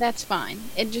 That's fine.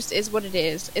 It just is what it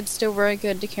is. It's still very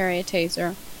good to carry a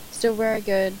taser. Still very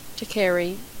good to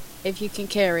carry if you can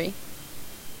carry.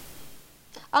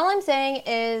 All I'm saying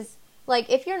is,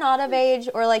 if you're not of age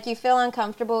or, you feel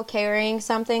uncomfortable carrying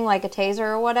something like a taser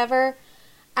or whatever,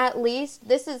 at least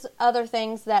this is other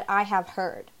things that I have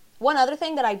heard. One other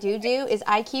thing that I do is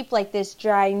I keep, this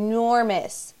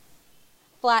ginormous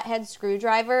flathead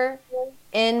screwdriver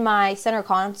in my center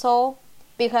console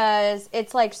because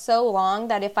it's, so long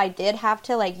that if I did have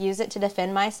to, use it to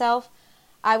defend myself,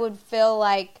 I would feel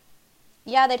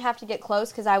yeah, they'd have to get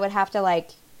close because I would have to,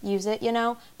 use it, you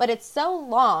know? But it's so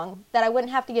long that I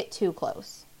wouldn't have to get too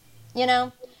close, you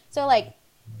know? So, like,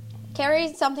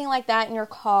 carry something like that in your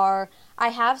car. I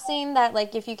have seen that,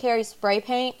 like, if you carry spray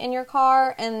paint in your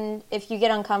car and if you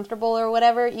get uncomfortable or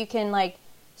whatever, you can, like,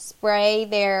 spray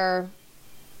their,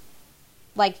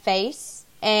 like, face.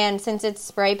 And since it's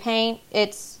spray paint,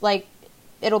 it's, like,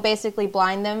 it'll basically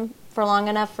blind them for long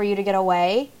enough for you to get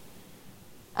away.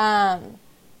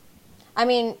 I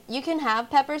mean, you can have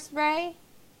pepper spray,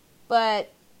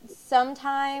 but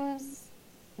sometimes,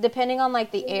 depending on,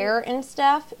 like, the air and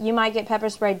stuff, you might get pepper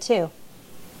sprayed too.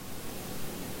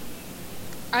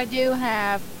 I do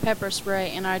have pepper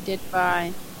spray, and I did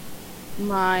buy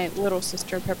my little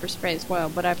sister pepper spray as well,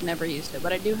 but I've never used it.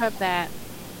 But I do have that,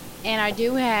 and I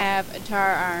do have a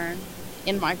tire iron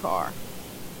in my car.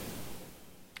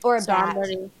 Or a So I'm bat.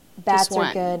 ready Bats to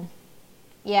are swing. good.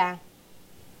 Yeah.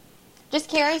 Just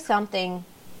carry something.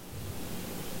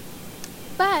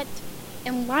 But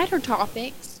in lighter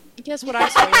topics, guess what I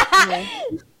saw yesterday?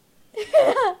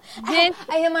 I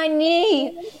hit my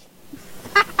knee.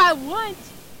 What?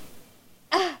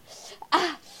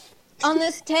 On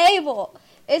this table.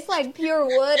 It's like pure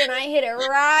wood, and I hit it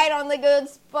right on the good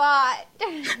spot.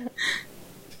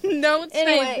 Don't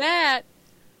Anyway. say that.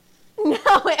 No,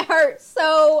 it hurts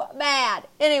so bad.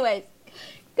 Anyways,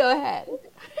 go ahead.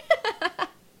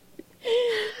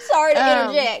 Sorry to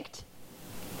interject.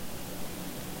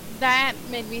 That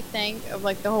made me think of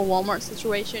like the whole Walmart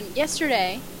situation.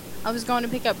 Yesterday, I was going to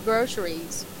pick up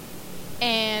groceries,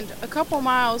 and a couple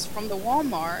miles from the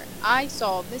Walmart, I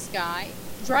saw this guy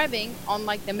driving on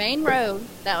like the main road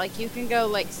that like you can go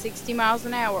like 60 miles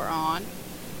an hour on.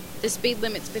 The speed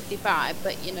limit's 55,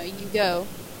 but you know, you go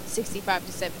 65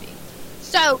 to 70.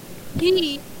 So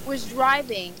he was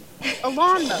driving a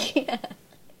lawnmower. Yeah.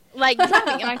 Like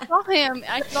driving, and I saw him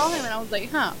and I was like,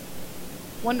 huh,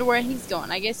 wonder where he's going.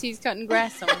 I guess he's cutting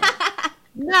grass somewhere.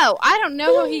 No, I don't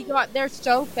know how he got there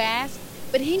so fast,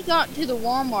 but he got to the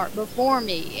Walmart before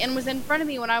me and was in front of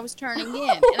me when I was turning in.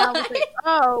 And I was like,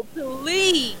 oh,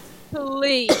 please.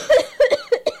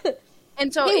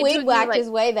 And so He it weed took me, whacked like, his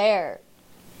way there.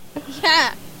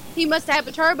 yeah, he must have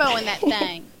a turbo in that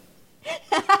thing.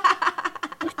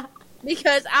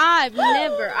 Because I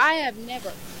have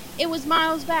never. It was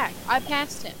miles back. I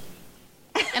passed him.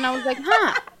 And I was like,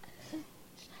 huh.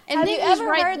 And Have then you he's ever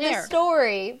right heard there. the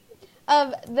story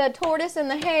of the tortoise and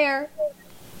the hare?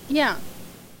 Yeah.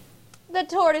 The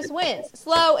tortoise wins.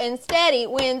 Slow and steady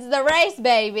wins the race,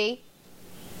 baby.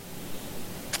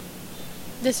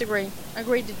 Disagree.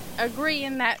 Agree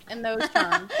in those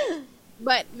terms.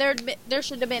 But there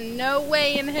should have been no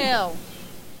way in hell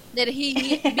that he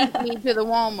beat me to the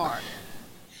Walmart.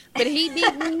 But he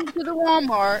beat me to the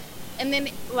Walmart, and then,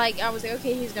 like, I was like,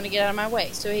 okay, he's going to get out of my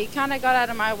way. So he kind of got out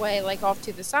of my way, like, off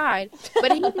to the side.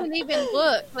 But he didn't even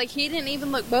look. Like, he didn't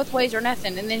even look both ways or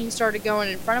nothing. And then he started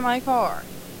going in front of my car.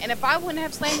 And if I wouldn't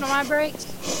have slammed on my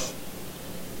brakes,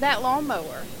 that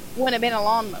lawnmower wouldn't have been a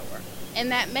lawnmower. And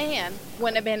that man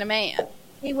wouldn't have been a man.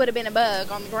 He would have been a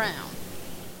bug on the ground.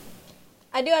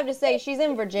 I do have to say, she's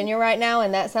in Virginia right now,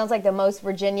 and that sounds like the most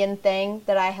Virginian thing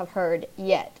that I have heard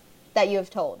yet that you have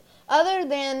told. Other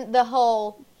than the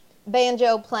whole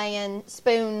banjo playing,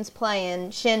 spoons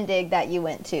playing shindig that you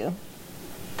went to.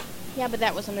 Yeah, but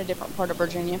that was in a different part of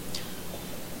Virginia.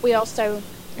 We also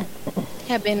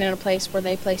have been in a place where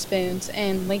they play spoons,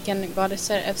 and Lincoln got a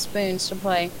set of spoons to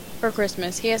play for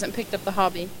Christmas. He hasn't picked up the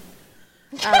hobby.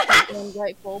 I'm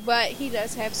grateful, but he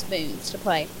does have spoons to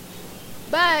play.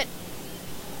 But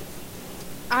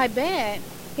I bet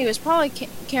he was probably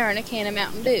carrying a can of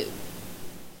Mountain Dew.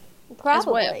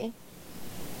 Probably.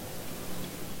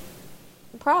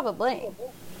 Probably.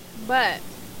 But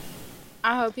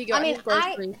I hope he got his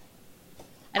groceries.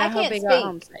 And I hope can't he got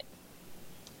home safe.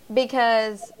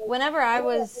 Because whenever I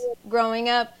was growing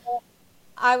up,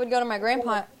 I would go to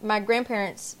my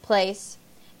grandparents' place,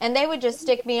 and they would just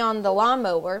stick me on the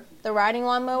lawnmower, the riding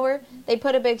lawnmower. They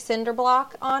put a big cinder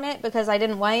block on it because I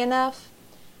didn't weigh enough,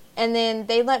 and then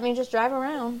they let me just drive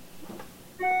around,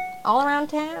 all around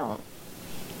town.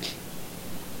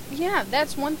 Yeah,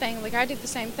 that's one thing. Like, I did the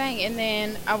same thing, and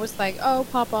then I was like, oh,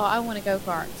 Papa, I want a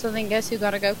go-kart. So then guess who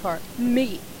got a go-kart?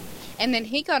 Me. And then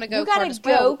he got a go-kart as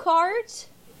well. You got a go-kart?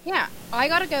 Yeah, I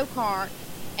got a go-kart,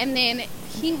 and then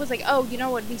he was like, oh, you know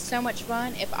what would be so much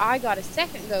fun? If I got a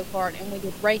second go-kart and we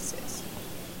did races.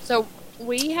 So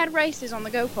we had races on the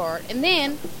go-kart, and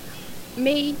then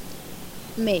me,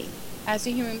 as a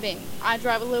human being, I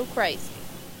drive a little crazy.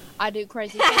 I do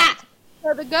crazy things.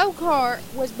 So the go-kart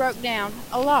was broke down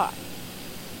a lot.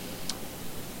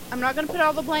 I'm not going to put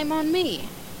all the blame on me.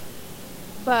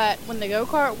 But when the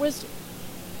go-kart was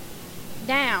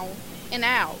down and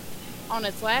out on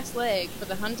its last leg for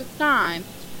the 100th time,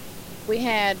 we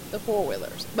had the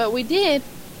four-wheelers. But we did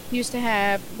used to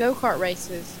have go-kart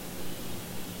races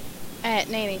at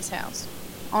Nanny's house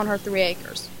on her 3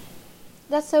 acres.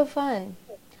 That's so fun.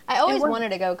 I always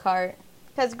wanted a go-kart.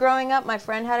 Because growing up, my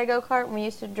friend had a go-kart, and we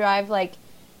used to drive, like,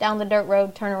 down the dirt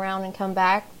road, turn around, and come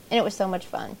back. And it was so much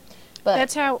fun. But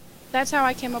That's how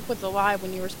I came up with the lie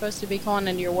when you were supposed to be calling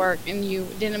into your work, and you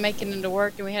didn't make it into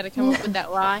work, and we had to come up with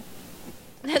that lie.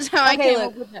 That's how I came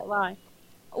up with that lie.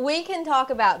 We can talk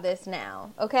about this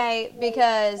now, okay?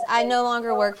 Because I no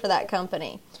longer work for that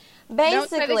company. Basically, don't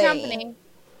say the company.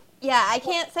 Yeah, I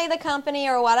can't say the company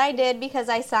or what I did because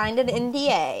I signed an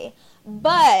NDA.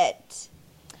 But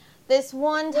this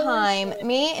one time,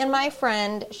 me and my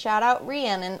friend, shout out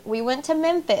Rhiannon, we went to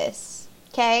Memphis,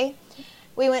 okay?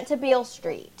 We went to Beale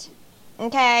Street,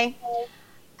 okay?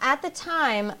 At the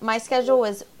time, my schedule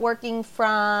was working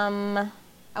from,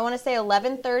 I want to say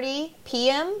 11:30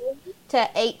 p.m. to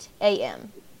 8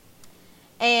 a.m.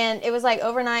 And it was like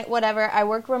overnight, whatever. I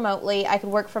worked remotely. I could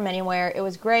work from anywhere. It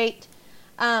was great.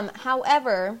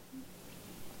 However,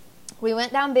 we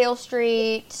went down Beale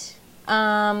Street.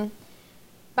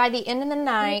 By the end of the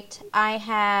night, I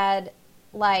had,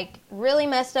 like, really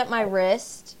messed up my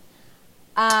wrist.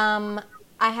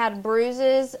 I had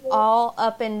bruises all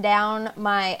up and down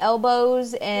my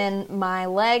elbows and my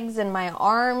legs and my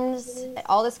arms,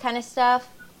 all this kind of stuff.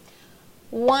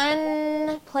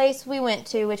 One place we went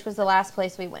to, which was the last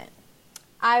place we went,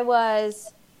 I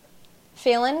was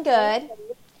feeling good,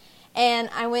 and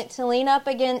I went to lean up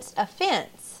against a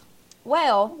fence.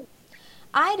 Well,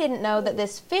 I didn't know that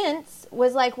this fence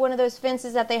was like one of those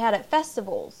fences that they had at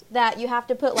festivals, that you have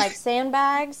to put like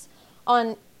sandbags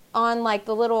on like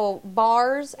the little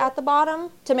bars at the bottom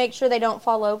to make sure they don't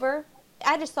fall over.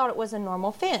 I just thought it was a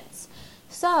normal fence.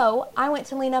 So I went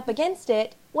to lean up against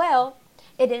it. Well,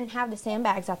 it didn't have the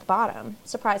sandbags at the bottom.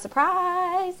 Surprise,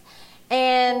 surprise.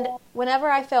 And whenever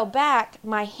I fell back,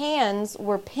 my hands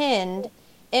were pinned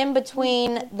in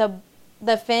between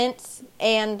the fence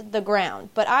and the ground.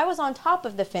 But I was on top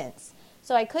of the fence,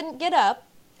 so I couldn't get up.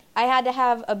 I had to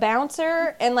have a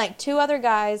bouncer and like 2 other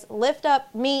guys lift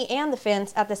up me and the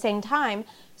fence at the same time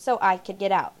so I could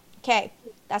get out. Okay,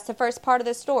 that's the first part of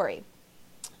the story.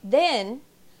 Then,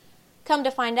 come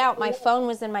to find out, my phone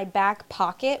was in my back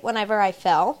pocket whenever I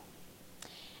fell.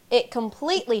 It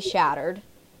completely shattered.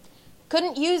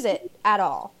 Couldn't use it at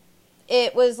all.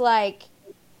 It was like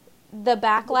the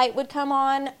backlight would come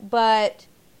on, but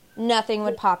nothing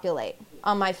would populate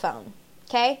on my phone.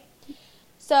 Okay?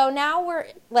 So now we're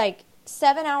like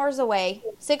 7 hours away,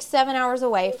 6-7 hours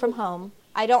away from home.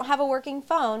 I don't have a working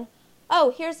phone.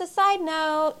 Oh, here's a side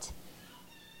note.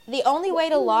 The only way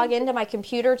to log into my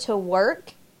computer to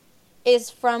work is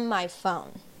from my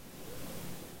phone.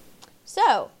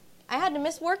 So, I had to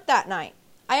miss work that night.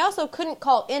 I also couldn't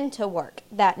call into work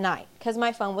that night because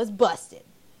my phone was busted.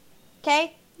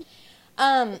 Okay?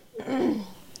 I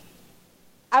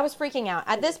was freaking out.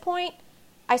 At this point,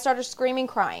 I started screaming,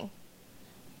 crying.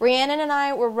 Rhiannon and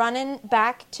I were running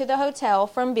back to the hotel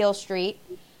from Beale Street.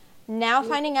 Now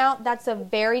finding out that's a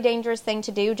very dangerous thing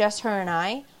to do, just her and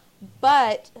I.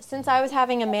 But since I was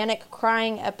having a manic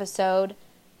crying episode,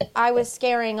 I was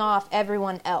scaring off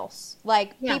everyone else.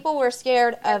 Like, people were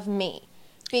scared of me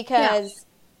because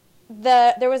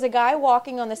there was a guy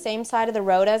walking on the same side of the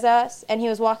road as us, and he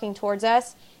was walking towards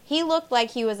us. He looked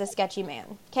like he was a sketchy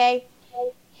man, okay?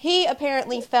 He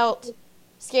apparently felt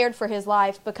scared for his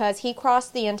life because he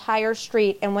crossed the entire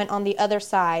street and went on the other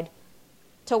side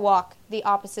to walk the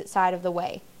opposite side of the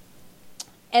way.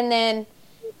 And then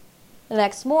the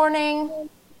next morning,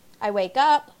 I wake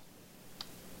up,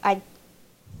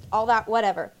 all that,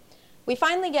 whatever. We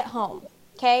finally get home,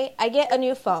 okay? I get a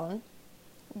new phone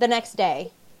the next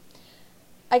day.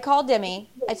 I call Demi.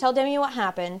 I tell Demi what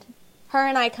happened. Her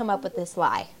and I come up with this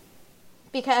lie.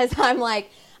 Because I'm like,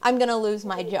 I'm going to lose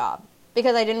my job.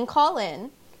 Because I didn't call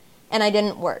in and I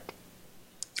didn't work.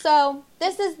 So,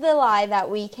 this is the lie that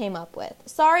we came up with.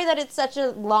 Sorry that it's such a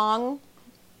long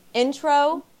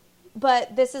intro,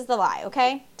 but this is the lie,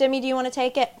 okay? Demi, do you want to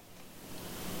take it?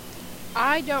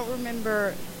 I don't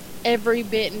remember every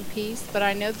bit and piece, but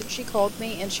I know that she called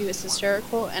me and she was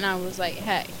hysterical, and I was like,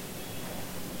 hey,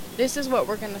 this is what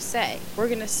we're going to say. We're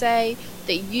going to say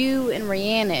that you and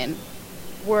Rhiannon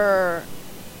were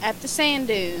at the sand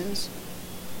dunes,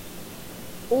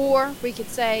 or we could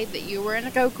say that you were in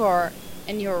a go-kart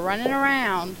and you were running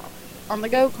around on the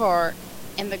go-kart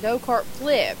and the go-kart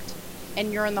flipped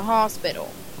and you're in the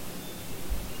hospital.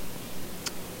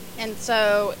 And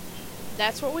so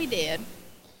that's what we did.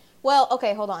 Well,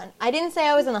 okay, hold on. I didn't say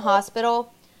I was in the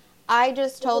hospital. I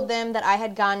just told them that I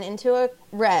had gotten into a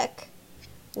wreck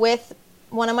with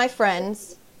one of my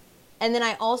friends. And then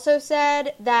I also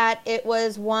said that it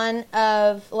was one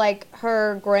of, like,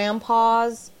 her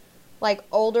grandpa's, like,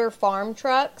 older farm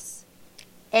trucks.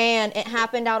 And it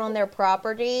happened out on their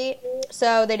property.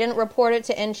 So they didn't report it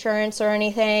to insurance or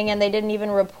anything. And they didn't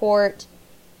even report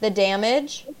the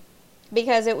damage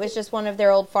because it was just one of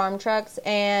their old farm trucks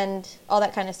and all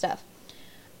that kind of stuff.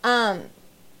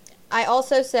 I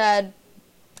also said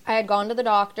I had gone to the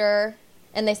doctor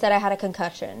and they said I had a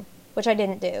concussion, which I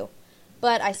didn't do.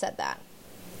 But I said that.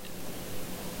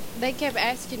 They kept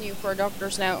asking you for a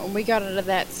doctor's note, and we got out of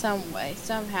that some way,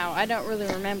 somehow. I don't really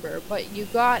remember, but you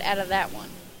got out of that one.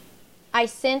 I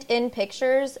sent in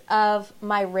pictures of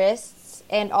my wrists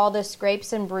and all the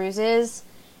scrapes and bruises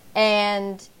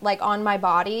and, like, on my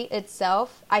body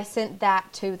itself. I sent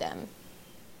that to them.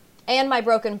 And my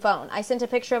broken phone. I sent a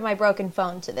picture of my broken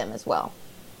phone to them as well.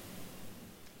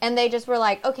 And they just were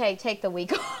like, okay, take the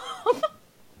week off.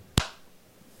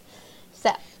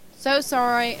 So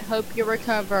sorry. Hope you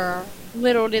recover.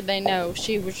 Little did they know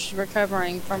she was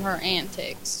recovering from her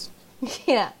antics.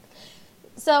 Yeah.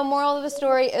 So moral of the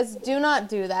story is do not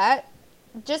do that.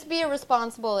 Just be a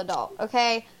responsible adult,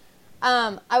 okay?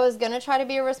 I was going to try to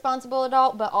be a responsible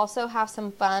adult, but also have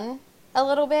some fun a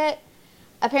little bit.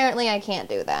 Apparently I can't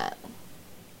do that.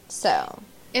 So.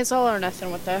 It's all or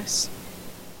nothing with us.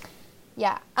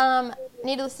 Yeah.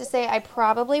 Needless to say, I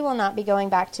probably will not be going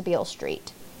back to Beale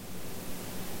Street.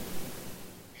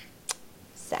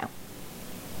 So.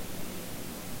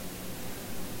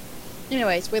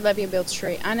 Anyways, we love you, Beale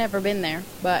Street. I never been there,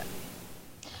 but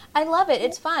I love it.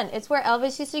 It's fun. It's where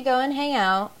Elvis used to go and hang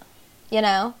out. You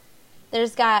know,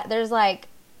 there's like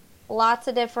lots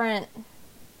of different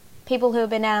people who have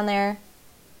been down there.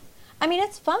 I mean,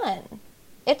 it's fun.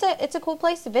 It's a cool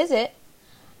place to visit.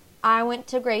 I went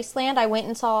to Graceland. I went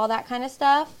and saw all that kind of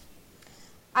stuff.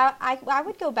 I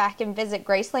would go back and visit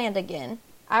Graceland again.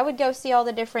 I would go see all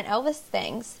the different Elvis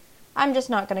things. I'm just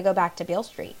not going to go back to Beale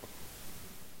Street.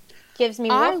 Gives me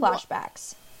more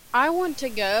flashbacks. I want to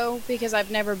go because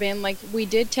I've never been. Like, we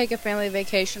did take a family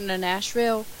vacation to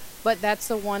Nashville, but that's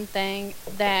the one thing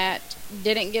that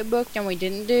didn't get booked and we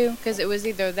didn't do because it was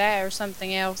either that or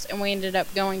something else, and we ended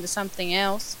up going to something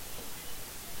else.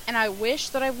 And I wish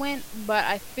that I went, but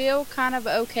I feel kind of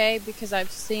okay because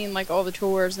I've seen, like, all the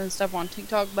tours and stuff on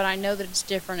TikTok, but I know that it's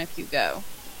different if you go.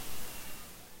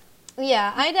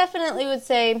 Yeah, I definitely would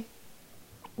say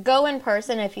go in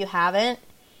person if you haven't.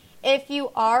 If you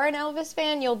are an Elvis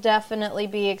fan, you'll definitely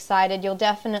be excited. You'll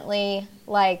definitely,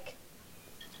 like,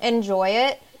 enjoy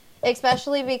it,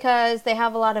 especially because they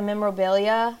have a lot of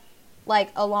memorabilia, like,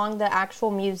 along the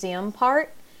actual museum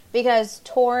part, because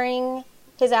touring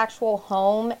his actual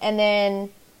home, and then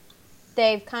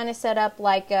they've kind of set up,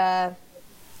 like, a,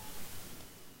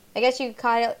 I guess you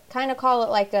could kind of call it,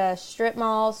 like, a strip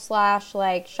mall /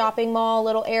 like, shopping mall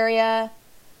little area,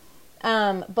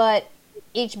 but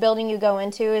each building you go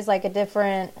into is like a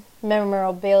different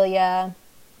memorabilia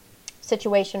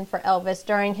situation for Elvis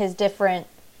during his different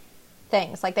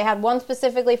things. Like they had one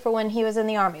specifically for when he was in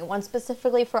the army, one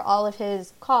specifically for all of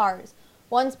his cars,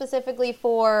 one specifically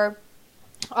for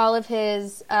all of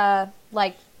his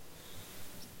like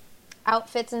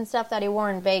outfits and stuff that he wore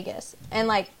in Vegas. And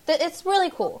like it's really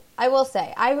cool. I will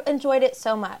say I enjoyed it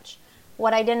so much.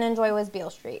 What I didn't enjoy was Beale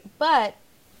Street, but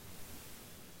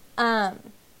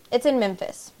it's in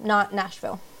Memphis, not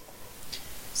Nashville.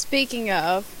 Speaking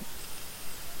of,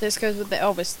 this goes with the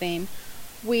Elvis theme.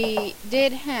 We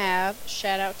did have,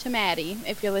 shout out to Maddie,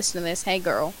 if you're listening to this, hey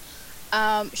girl.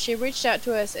 She reached out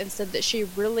to us and said that she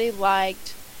really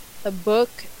liked the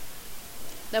book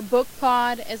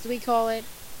pod, as we call it,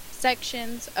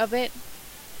 sections of it,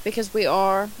 because we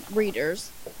are readers.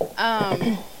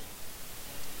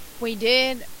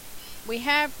 We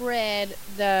have read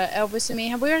the Elvis and Me.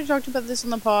 Have we already talked about this on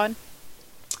the pod?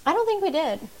 I don't think we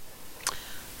did.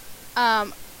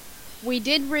 We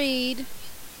did read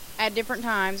at different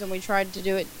times, and we tried to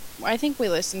do it. I think we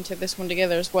listened to this one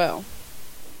together as well.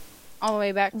 All the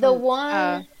way back from the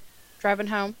one driving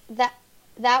home.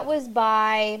 That was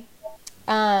by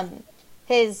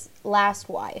his last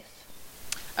wife.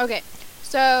 Okay,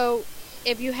 so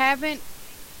if you haven't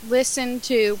listen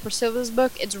to Priscilla's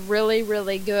book, it's really,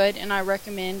 really good, and I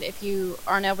recommend if you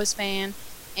are an Elvis fan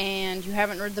and you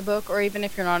haven't read the book, or even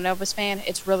if you're not an Elvis fan,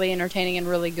 it's really entertaining and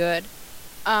really good.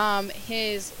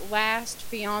 His last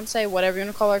fiance, whatever you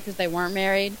want to call her, because they weren't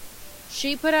married,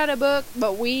 she put out a book,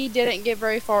 but we didn't get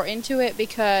very far into it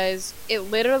because it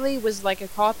literally was like a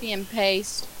copy and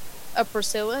paste of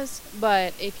Priscilla's,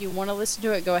 but if you want to listen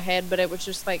to it, go ahead, but it was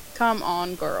just like, come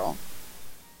on, girl.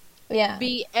 Yeah.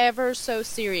 be ever so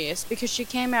serious because she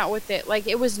came out with it like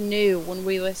it was new when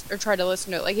we tried to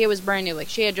listen to it. Like it was brand new. Like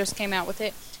she had just came out with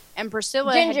it, and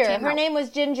Priscilla Ginger. Her name was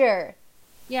Ginger.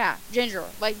 Yeah, ginger,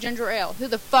 like ginger ale. Who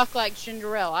the fuck likes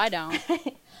ginger ale? I don't.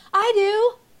 I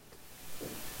do.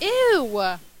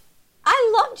 Ew.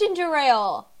 I love ginger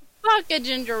ale. Fuck a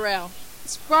ginger ale.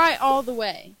 Sprite all the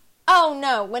way. Oh,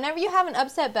 no. Whenever you have an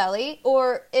upset belly,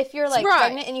 or if you're, like,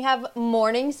 pregnant and you have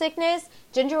morning sickness,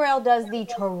 ginger ale does the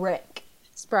trick.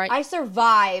 Sprite. I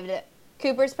survived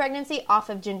Cooper's pregnancy off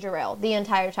of ginger ale the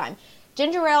entire time.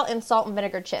 Ginger ale and salt and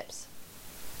vinegar chips.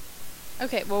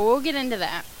 Okay, well, we'll get into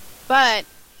that. But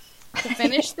to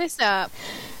finish this up,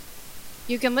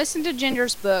 you can listen to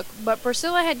Ginger's book, but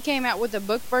Priscilla had came out with a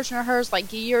book version of hers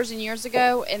like years and years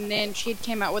ago, and then she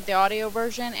came out with the audio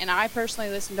version, and I personally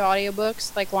listen to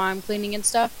audiobooks like while I'm cleaning and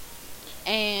stuff.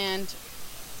 And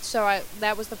so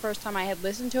that was the first time I had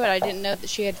listened to it. I didn't know that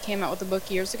she had came out with a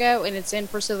book years ago, and it's in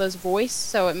Priscilla's voice,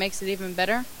 so it makes it even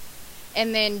better.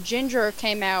 And then Ginger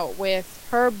came out with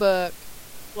her book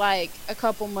like a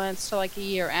couple months to like a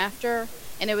year after.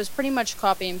 And it was pretty much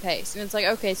copy and paste. And it's like,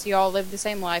 okay, so y'all live the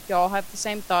same life. Y'all have the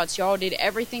same thoughts. Y'all did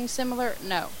everything similar.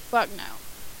 No. Fuck no.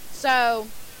 So,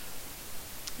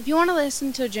 if you want to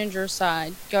listen to Ginger's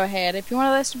side, go ahead. If you want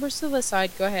to listen to Priscilla's side,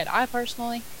 go ahead. I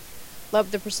personally love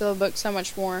the Priscilla book so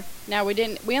much more. Now,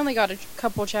 we only got a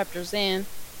couple chapters in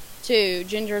to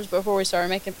Ginger's before we started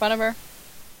making fun of her.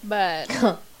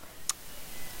 But,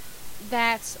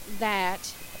 that's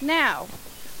that. Now,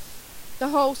 the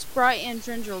whole Sprite and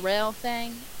ginger ale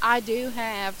thing, I do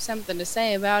have something to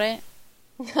say about it.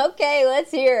 Okay, let's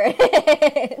hear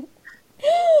it.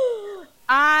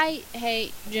 I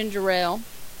hate ginger ale,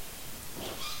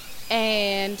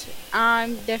 and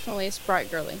I'm definitely a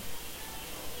Sprite girly.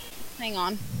 Hang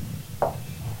on.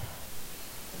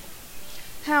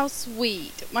 How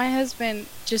sweet. My husband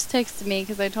just texted me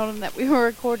because I told him that we were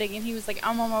recording, and he was like,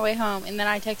 I'm on my way home. And then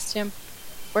I texted him,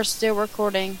 we're still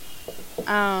recording.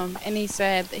 And he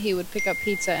said that he would pick up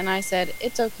pizza, and I said,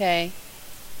 it's okay.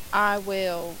 I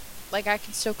will. Like, I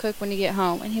can still cook when you get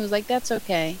home. And he was like, that's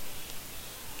okay.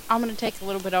 I'm going to take a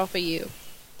little bit off of you.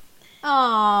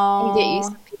 Aww. And get you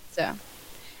some pizza.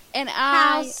 And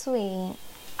how sweet.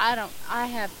 I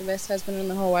have the best husband in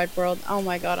the whole wide world. Oh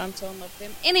my god, I'm so in love with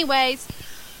him. Anyways,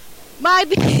 my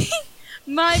beef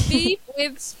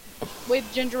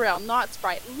with ginger ale, not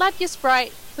Sprite. Love you,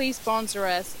 Sprite. Please sponsor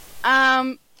us.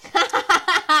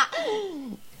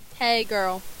 Hey,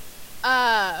 girl.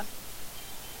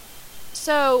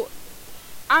 So,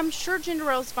 I'm sure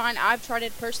ginger ale is fine. I've tried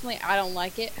it personally. I don't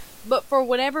like it. But for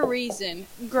whatever reason,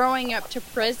 growing up to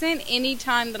present,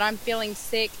 anytime that I'm feeling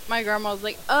sick, my grandma was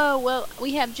like, oh, well,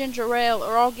 we have ginger ale,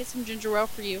 or I'll get some ginger ale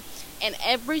for you. And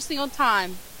every single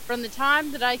time, from the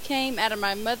time that I came out of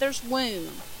my mother's womb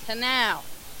to now,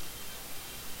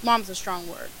 mom's a strong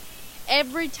word,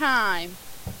 every time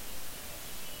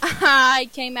I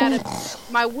came out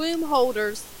of my womb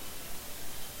holder's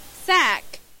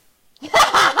sack,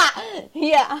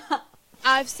 yeah,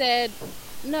 I've said,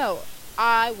 no,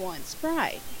 I want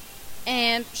Sprite.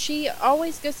 And she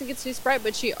always goes and gets me Sprite,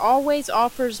 but she always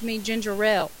offers me ginger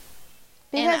ale.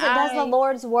 Because it does the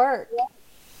Lord's work.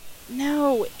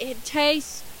 No, it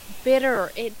tastes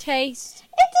bitter. It does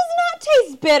not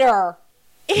taste bitter.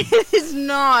 It is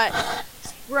not.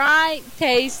 Sprite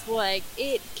tastes like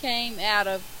it came out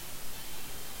of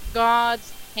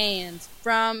God's hands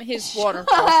from his water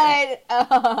faucet.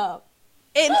 Up.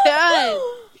 It does.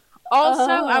 Also,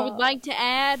 I would like to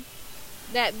add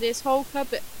that this whole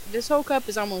cup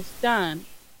is almost done,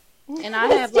 and I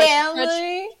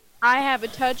have a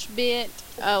touch bit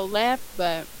left,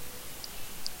 but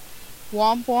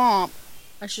womp womp.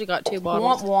 I should have got 2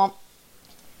 bottles. Womp womp.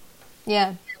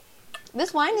 Yeah,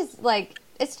 this wine is like,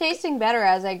 it's tasting better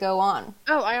as I go on.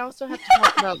 Oh, I also have to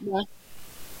talk about one.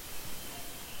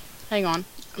 Hang on,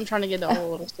 I'm trying to get all the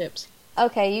little sips.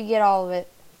 Okay, you get all of it.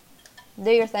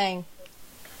 Do your thing.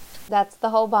 That's the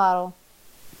whole bottle.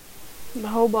 The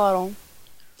whole bottle.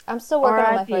 I'm still working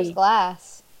on my first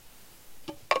glass.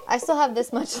 I still have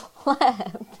this much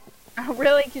left. Oh,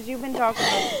 really? Because you've been talking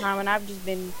all the time, and I've just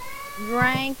been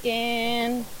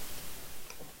drinking.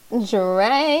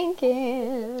 Drinking.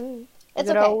 It's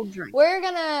good okay. Old drink. We're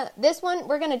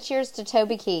gonna cheers to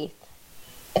Toby Keith.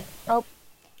 Oh.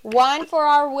 Wine for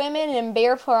our women and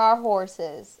beer for our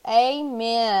horses.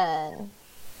 Amen.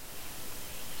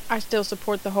 I still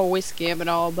support the whole whiskey of it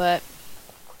all, but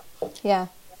yeah,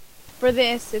 for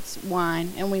this, it's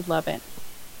wine, and we love it.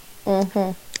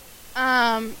 Mm-hmm.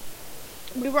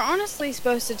 We were honestly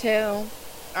supposed to or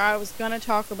I was going to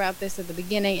talk about this at the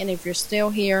beginning, and if you're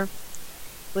still here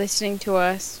listening to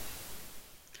us,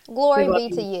 Glory love be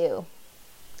to you.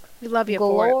 We love you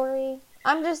for it. Glory.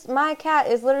 My cat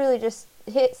is literally just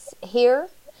here,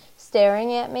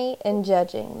 staring at me and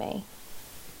judging me.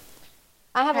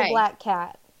 I have a black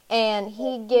cat, and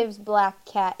he gives black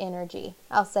cat energy.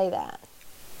 I'll say that.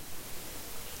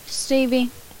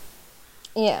 Stevie.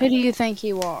 Yeah. Who do you think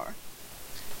you are?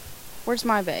 Where's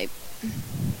my babe?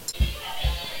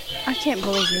 I can't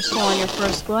believe you're still on your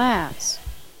first glass.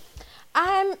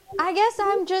 I guess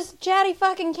I'm just chatty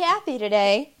fucking Kathy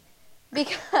today,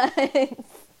 because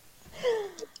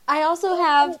I also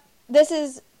have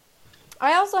this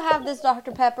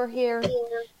Dr. Pepper here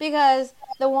because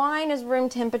the wine is room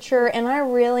temperature and I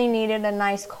really needed a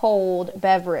nice cold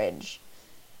beverage.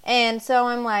 And so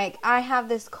I'm like, I have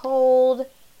this cold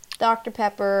Dr.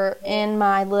 Pepper in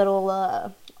my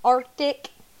little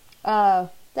Arctic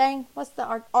thing. What's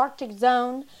the Arctic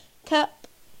zone cup?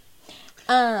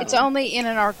 It's only in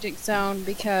an Arctic zone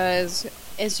because,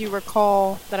 as you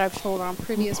recall, that I've told on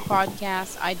previous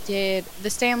podcasts, the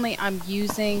Stanley I'm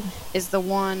using is the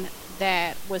one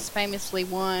that was famously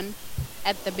won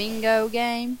at the bingo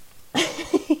game.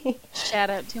 Shout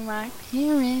out to my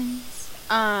parents.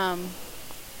 That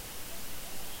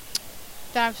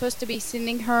I'm supposed to be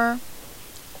sending her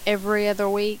every other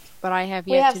week, but I have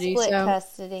yet to do so. We have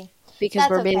split custody. Because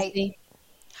we're busy.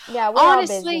 Yeah, we're all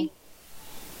busy.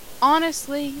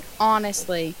 Honestly.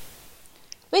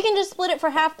 We can just split it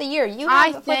for half the year. You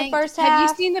have it for the first half.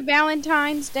 Have you seen the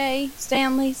Valentine's Day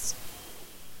Stanleys?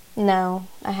 No,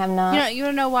 I have not. You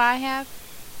don't know why I have?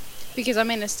 Because I'm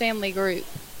in a Stanley group.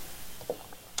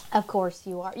 Of course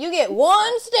you are. You get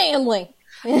one Stanley.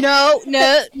 No.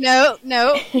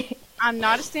 I'm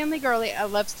not a Stanley girly. I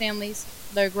love Stanleys.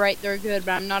 They're great. They're good,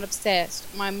 but I'm not obsessed.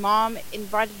 My mom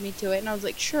invited me to it, and I was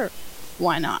like, sure,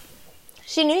 why not?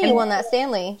 She knew you won that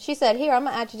Stanley. She said, here, I'm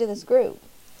going to add you to this group.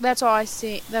 That's all I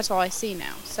see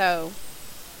now. So,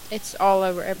 it's all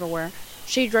over everywhere.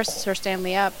 She dresses her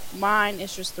Stanley up. Mine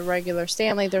is just the regular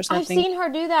Stanley. There's nothing. I've seen her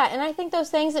do that, and I think those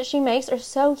things that she makes are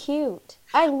so cute.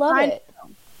 I love it.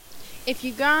 If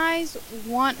you guys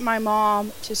want my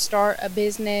mom to start a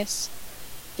business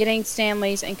getting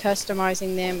Stanleys and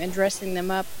customizing them and dressing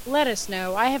them up, let us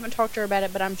know. I haven't talked to her about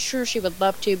it, but I'm sure she would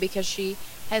love to because she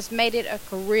has made it a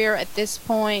career at this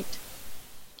point.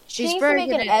 She's very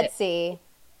good at Etsy.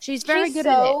 She's very good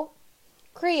at it. She's so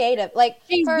creative. Like,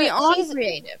 she's beyond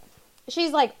creative.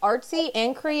 She's like artsy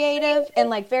and creative and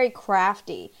like very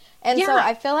crafty. And so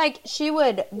I feel like she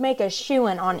would make a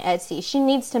shoe-in on Etsy. She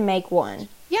needs to make one.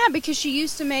 Yeah, because she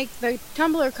used to make the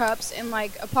tumbler cups and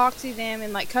like epoxy them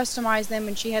and like customize them,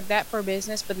 and she had that for a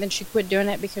business, but then she quit doing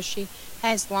it because she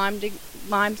has Lyme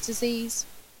disease.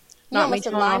 Not me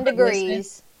telling Lyme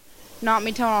degrees. Not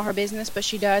me telling all her business, but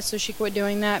she does, so she quit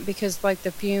doing that because like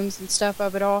the fumes and stuff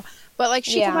of it all. But like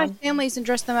she can buy Stanleys and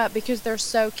dress them up because they're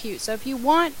so cute. So if you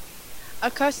want a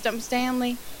custom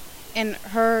Stanley and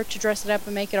her to dress it up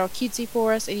and make it all cutesy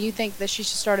for us, and you think that she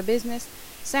should start a business,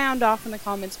 sound off in the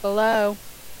comments below.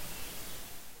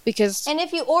 And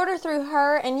if you order through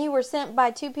her and you were sent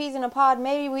by 2 peas in a pod,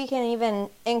 maybe we can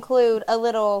even include a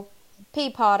little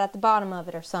pea pod at the bottom of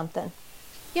it or something.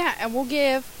 Yeah, and we'll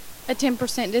give a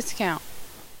 10% discount.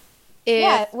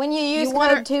 When you use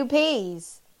code 2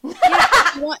 peas.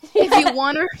 If you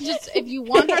want her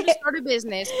to start a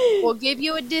business, we'll give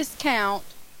you a discount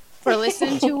for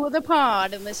listening to the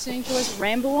pod and listening to us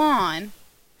ramble on.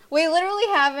 We literally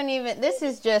haven't even... This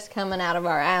is just coming out of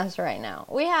our ass right now.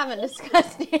 We haven't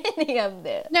discussed any of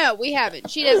this. No, we haven't.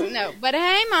 She doesn't know. But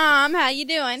hey, Mom, how you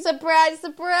doing? Surprise,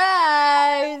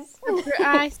 surprise!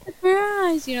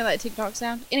 Surprise! You know that TikTok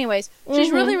sound? Anyways, she's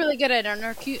really, really good at it, and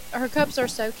her cups are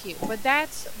so cute. But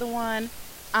that's the one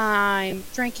I'm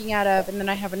drinking out of, and then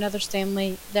I have another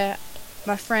Stanley that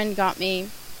my friend got me.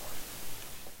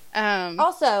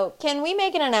 Also, can we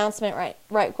make an announcement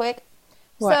right quick?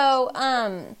 What? So,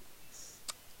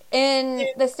 in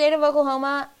the state of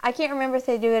Oklahoma, I can't remember if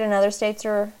they do it in other states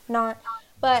or not,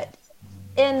 but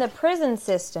in the prison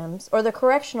systems or the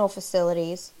correctional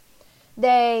facilities,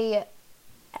 they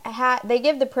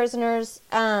give the prisoners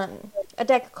a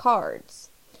deck of cards,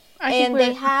 and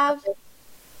they have.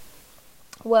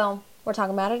 Well, we're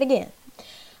talking about it again.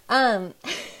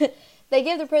 They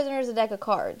give the prisoners a deck of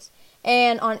cards,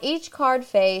 and on each card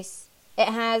face, it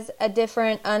has a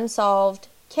different unsolved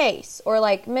case or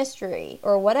like mystery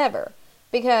or whatever.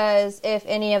 Because if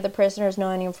any of the prisoners know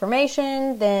any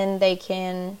information, then they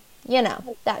can,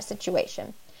 that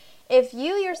situation. If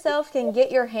you yourself can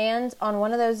get your hands on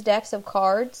one of those decks of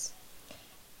cards,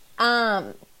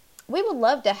 we would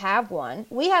love to have one.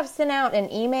 We have sent out an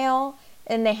email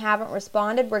and they haven't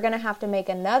responded. We're going to have to make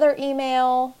another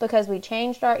email because we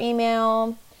changed our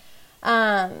email.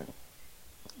 And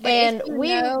if you we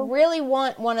know, really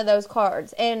want one of those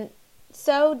cards. And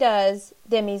so does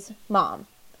Demi's mom.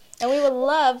 And we would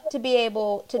love to be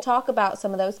able to talk about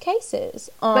some of those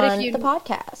cases on the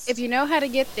podcast. if you know how to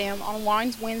get them on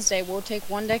Wines Wednesday, we'll take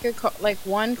one deck of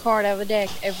one card out of the deck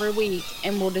every week,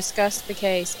 and we'll discuss the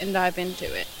case and dive into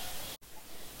it.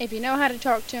 If you know how to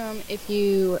talk to them, if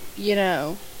you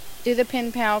know, do the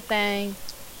pen pal thing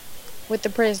with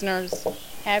the prisoners,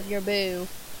 have your boo,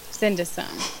 send us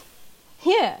some.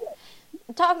 Yeah.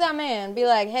 Talk to that man. Be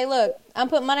like, hey, look, I'm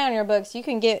putting money on your books. You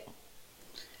can get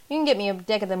me a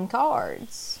deck of them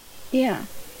cards. Yeah.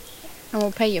 And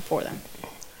we'll pay you for them.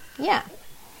 Yeah.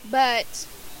 But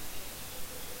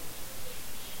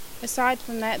aside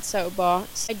from that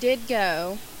soapbox, I did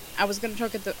go. I was going to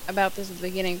talk about this at the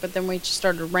beginning, but then we just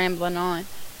started rambling on.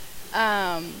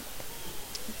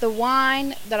 The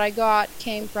wine that I got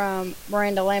came from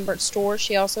Miranda Lambert's store.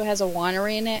 She also has a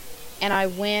winery in it. And I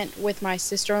went with my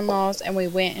sister-in-laws, and we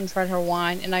went and tried her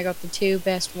wine. And I got the 2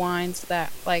 best wines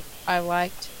that I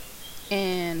liked.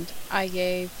 And I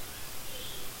gave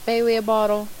Bailey a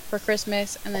bottle for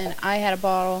Christmas, and then I had a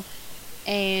bottle,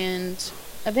 and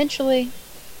eventually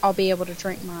I'll be able to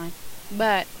drink mine.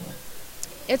 But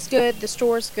it's good. The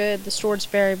store's good. The store's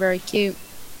very, very cute.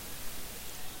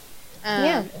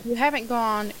 Yeah. If you haven't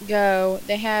gone, go.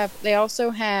 They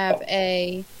also have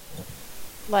a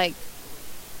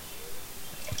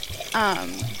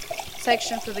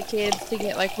section for the kids to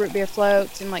get root beer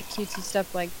floats and cutesy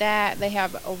stuff like that. They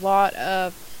have a lot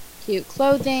of cute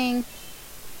clothing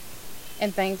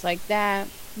and things like that.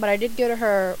 But I did go to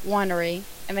her winery,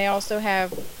 and they also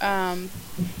have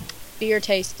beer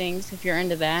tastings if you're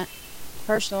into that.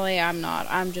 Personally, I'm not.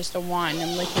 I'm just a wine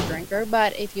and liquor drinker.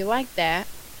 But if you like that,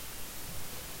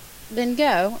 then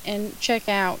go and check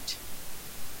out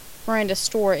Miranda's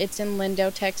store. It's in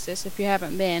Lindale, Texas, if you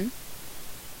haven't been.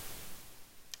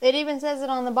 It even says it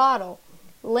on the bottle.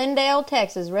 Lindale,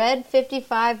 Texas, Red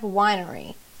 55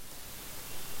 Winery.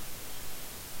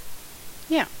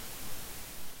 Yeah.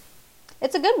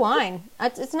 It's a good wine.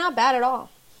 It's not bad at all.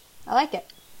 I like it.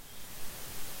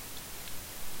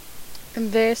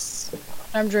 And this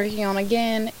I'm drinking on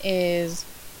again is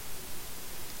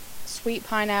Sweet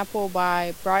Pineapple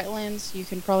by Brightlands. You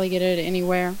can probably get it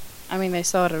anywhere. I mean, they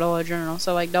sell it at Dollar General.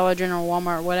 So, Dollar General,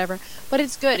 Walmart, whatever. But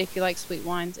it's good if you like sweet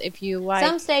wines. If you like...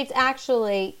 Some states,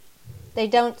 actually, they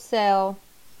don't sell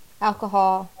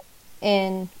alcohol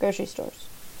in grocery stores.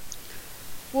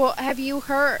 Well, have you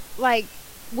heard...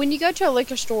 when you go to a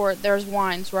liquor store, there's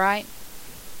wines, right?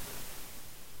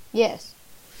 Yes.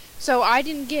 So, I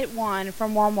didn't get one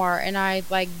from Walmart. And I,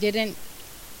 didn't...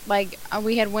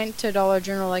 we had went to Dollar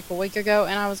General, a week ago.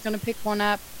 And I was going to pick one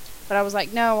up. But I was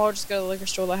like, no, I'll just go to the liquor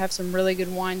store. They'll have some really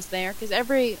good wines there. Because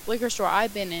every liquor store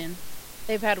I've been in,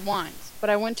 they've had wines. But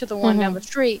I went to the one down the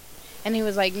street, and he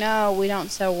was like, no, we don't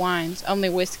sell wines, only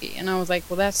whiskey. And I was like,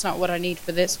 well, that's not what I need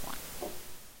for this one.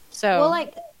 So, well,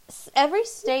 every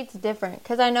state's different.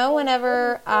 Because I know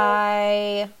whenever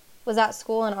I was at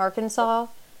school in Arkansas,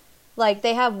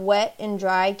 they have wet and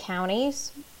dry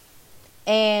counties.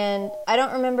 And I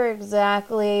don't remember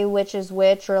exactly which is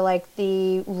which or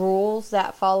the rules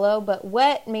that follow, but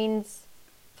wet means,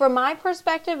 from my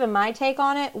perspective and my take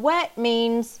on it, wet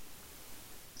means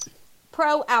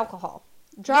pro-alcohol.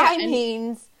 Dry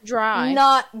means dry,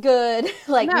 not good,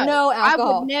 no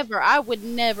alcohol. I would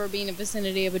never be in the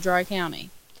vicinity of a dry county.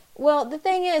 Well, the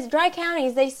thing is, dry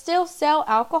counties, they still sell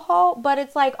alcohol, but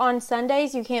it's on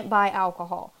Sundays you can't buy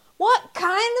alcohol. What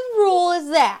kind of rule is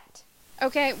that?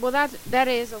 Okay, well, that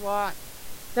is a lot.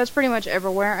 That's pretty much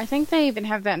everywhere. I think they even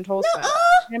have that in Tulsa.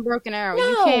 And Broken Arrow. No.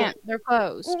 You can't. They're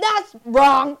closed. That's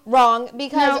wrong,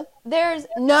 because there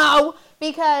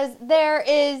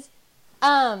is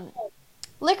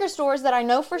liquor stores that I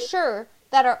know for sure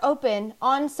that are open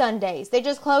on Sundays. They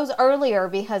just close earlier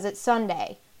because it's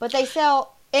Sunday. But they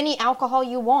sell any alcohol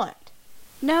you want.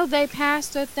 No, they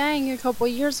passed a thing a couple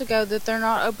years ago that they're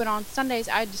not open on Sundays.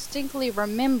 I distinctly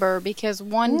remember because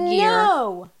one year...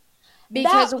 No!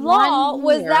 That law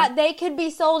was that they could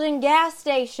be sold in gas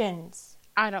stations.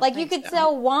 I don't think you could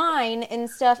sell wine and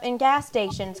stuff in gas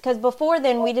stations. Because before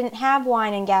then, we didn't have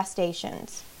wine in gas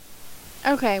stations.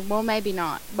 Okay, well, maybe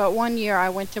not. But one year I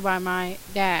went to buy my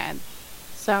dad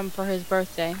some for his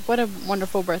birthday. What a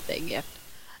wonderful birthday gift.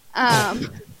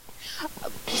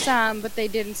 Some, but they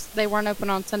weren't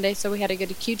open on Sunday, so we had to go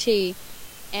to QT,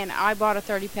 and I bought a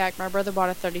 30-pack, my brother bought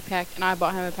a 30-pack, and I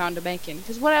bought him a pound of bacon,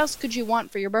 because what else could you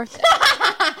want for your birthday?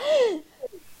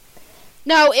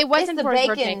 No, it wasn't for his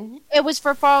birthday. It was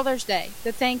for Father's Day,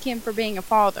 to thank him for being a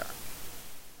father.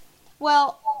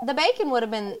 Well, the bacon would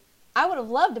have been, I would have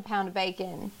loved a pound of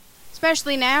bacon.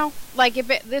 especially now. Like, if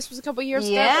this was a couple years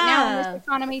ago, but now in this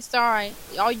economy, sorry,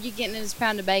 all you're getting is a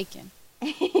pound of bacon.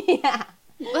 Yeah.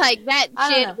 Like, that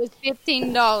shit was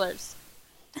 $15.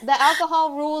 The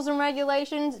alcohol rules and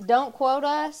regulations, don't quote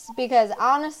us, because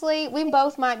honestly, we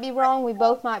both might be wrong, we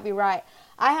both might be right.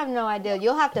 I have no idea.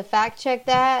 You'll have to fact check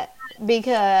that,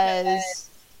 because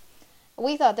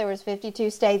we thought there was 52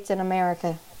 states in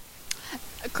America.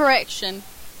 Correction.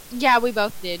 Yeah, we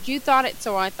both did. You thought it,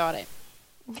 so I thought it.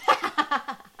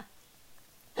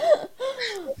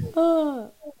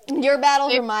 Your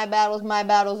battles are my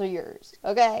battles are yours.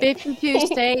 Okay? 52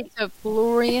 states of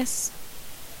glorious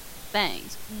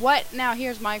things. What? Now,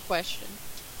 here's my question.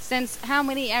 Since how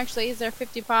many actually is there?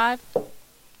 55?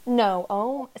 No.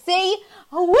 Oh, see?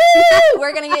 Woo!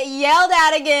 We're gonna get yelled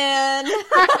at again.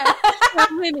 How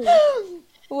many?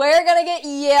 We're gonna get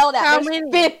yelled at. How There's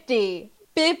many? 50.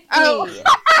 50. Oh.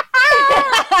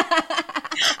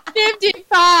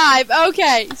 55.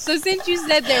 Okay. So since you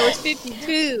said there was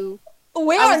 52.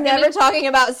 We are never talking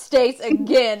about states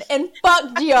again. And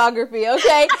fuck geography,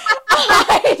 okay?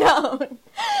 I don't.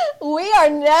 We are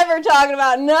never talking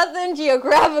about nothing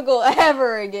geographical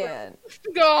ever again.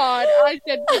 God, I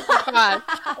said 55.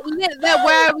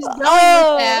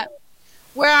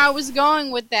 Where I was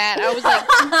going with that, I was like,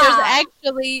 there's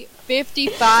actually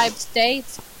 55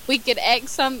 states. We could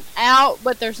X some out,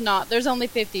 but there's not. There's only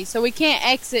 50. So we can't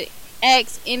X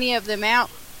any of them out.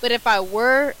 But if I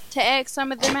were to X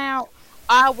some of them out,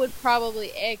 I would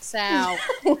probably X out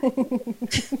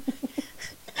the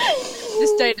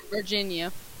state of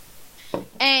Virginia.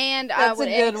 And That's I would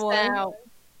a good X one. out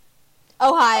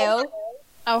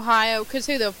Ohio, because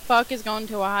who the fuck is going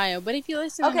to Ohio? But if you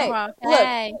listen to Ohio,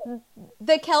 look,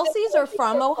 the Kelseys are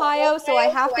from Ohio, so I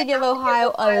have to give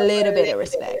Ohio a little bit of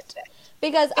respect.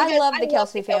 Because I love the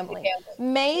Kelsey family.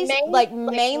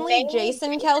 Mainly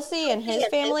Jason Kelsey and his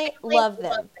family, love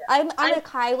them. I'm a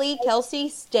Kylie Kelsey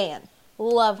stan.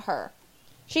 Love her.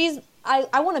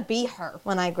 I want to be her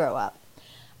when I grow up.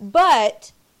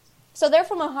 But, so they're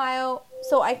from Ohio,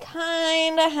 so I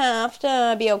kind of have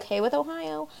to be okay with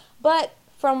Ohio. But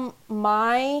from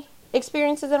my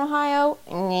experiences in Ohio,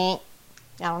 I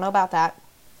don't know about that.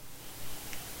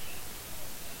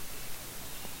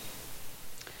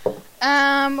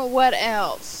 What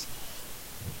else?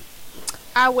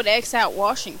 I would X out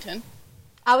Washington.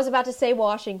 I was about to say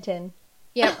Washington.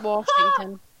 Yep,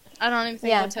 Washington. I don't even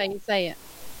think that's how you say it.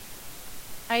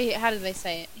 How do they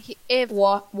say it?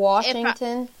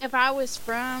 Washington? If I was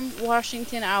from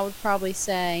Washington, I would probably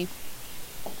say...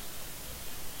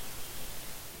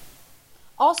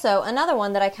 Also, another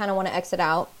one that I kind of want to exit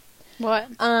out. What?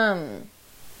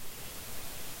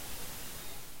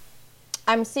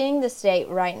 I'm seeing the state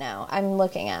right now. I'm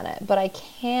looking at it, but I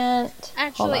can't.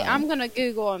 Actually, I'm going to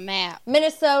Google a map.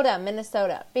 Minnesota.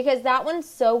 Because that one's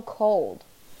so cold.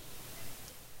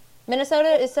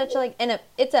 Minnesota is such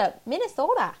it's a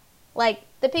Minnesota. Like,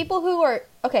 the people who are,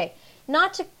 okay,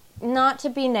 not to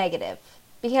be negative,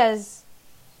 because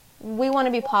we want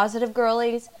to be positive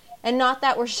girlies, and not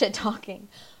that we're shit talking,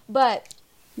 but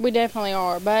we definitely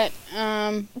are, but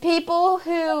people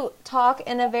who talk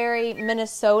in a very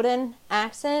Minnesotan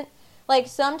accent, like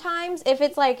sometimes if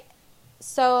it's like,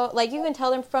 so like you can tell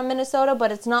them from Minnesota,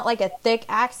 but it's not like a thick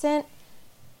accent,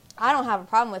 I don't have a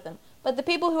problem with them. But the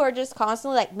people who are just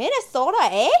constantly like, Minnesota,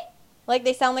 eh? Like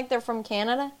they sound like they're from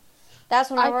Canada. That's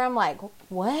whenever I'm like,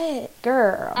 what,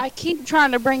 girl? I keep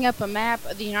trying to bring up a map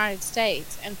of the United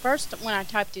States, and first when I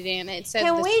typed it in, it said...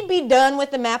 Can we be done with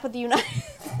the map of the United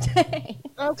States?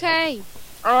 Okay.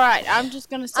 All right, I'm just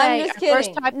going to say, I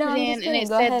first typed it in, and it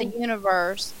said the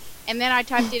universe, and then I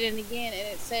typed it in again, and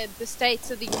it said the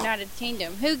states of the United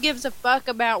Kingdom. Who gives a fuck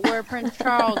about where Prince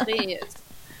Charles is?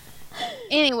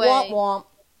 Anyway. Womp womp.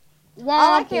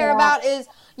 All I care about is...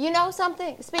 You know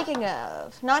something? Speaking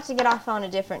of, not to get off on a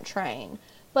different train,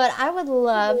 but I would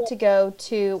love to go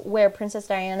to where Princess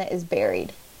Diana is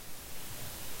buried.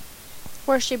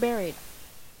 Where's she buried?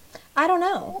 I don't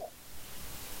know.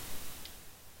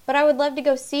 But I would love to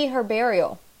go see her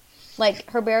burial.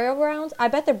 Like, her burial grounds. I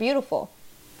bet they're beautiful.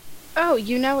 Oh,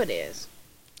 you know it is.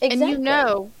 Exactly. And you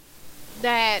know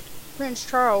that Prince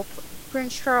Charles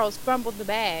fumbled the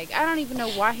bag. I don't even know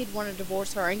why he'd want to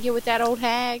divorce her and get with that old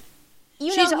hag.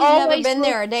 She's never been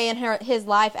there a day in his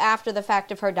life after the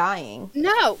fact of her dying.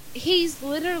 No, he's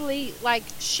literally, like,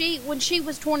 when she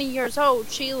was 20 years old,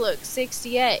 she looked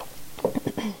 68.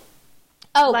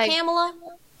 Oh, like, Kamala?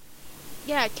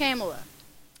 Yeah, Kamala.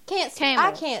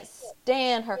 I can't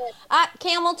stand her.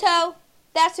 Camel toe?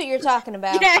 That's what you're talking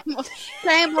about.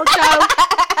 Camel toe?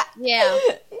 Yeah.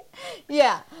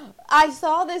 Yeah. I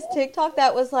saw this TikTok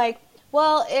that was like,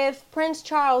 well, if Prince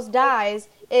Charles dies,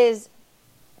 is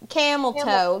Camel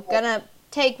Toe gonna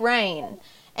take reign?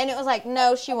 And it was like,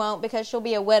 no, she won't, because she'll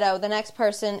be a widow. The next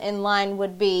person in line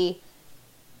would be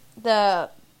the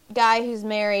guy who's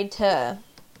married to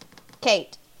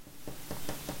Kate.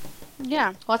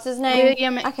 Yeah. What's his name?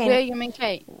 William and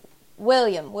Kate.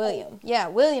 William. Yeah,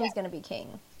 William's gonna be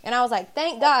king. And I was like,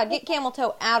 thank God, get Camel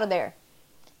Toe out of there.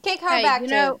 Kick her back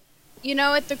to... You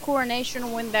know, at the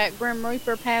coronation when that Grim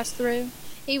Reaper passed through,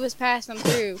 he was passing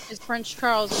through because Prince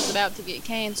Charles was about to get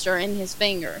cancer in his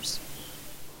fingers.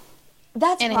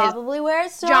 That's probably where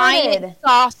it started. Giant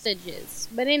sausages.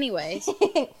 But anyways,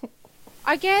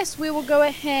 I guess we will go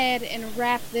ahead and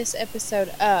wrap this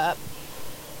episode up.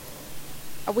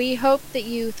 We hope that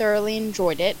you thoroughly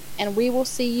enjoyed it, and we will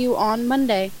see you on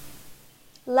Monday.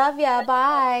 Love ya.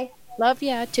 Bye. Love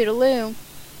ya. Toodaloo.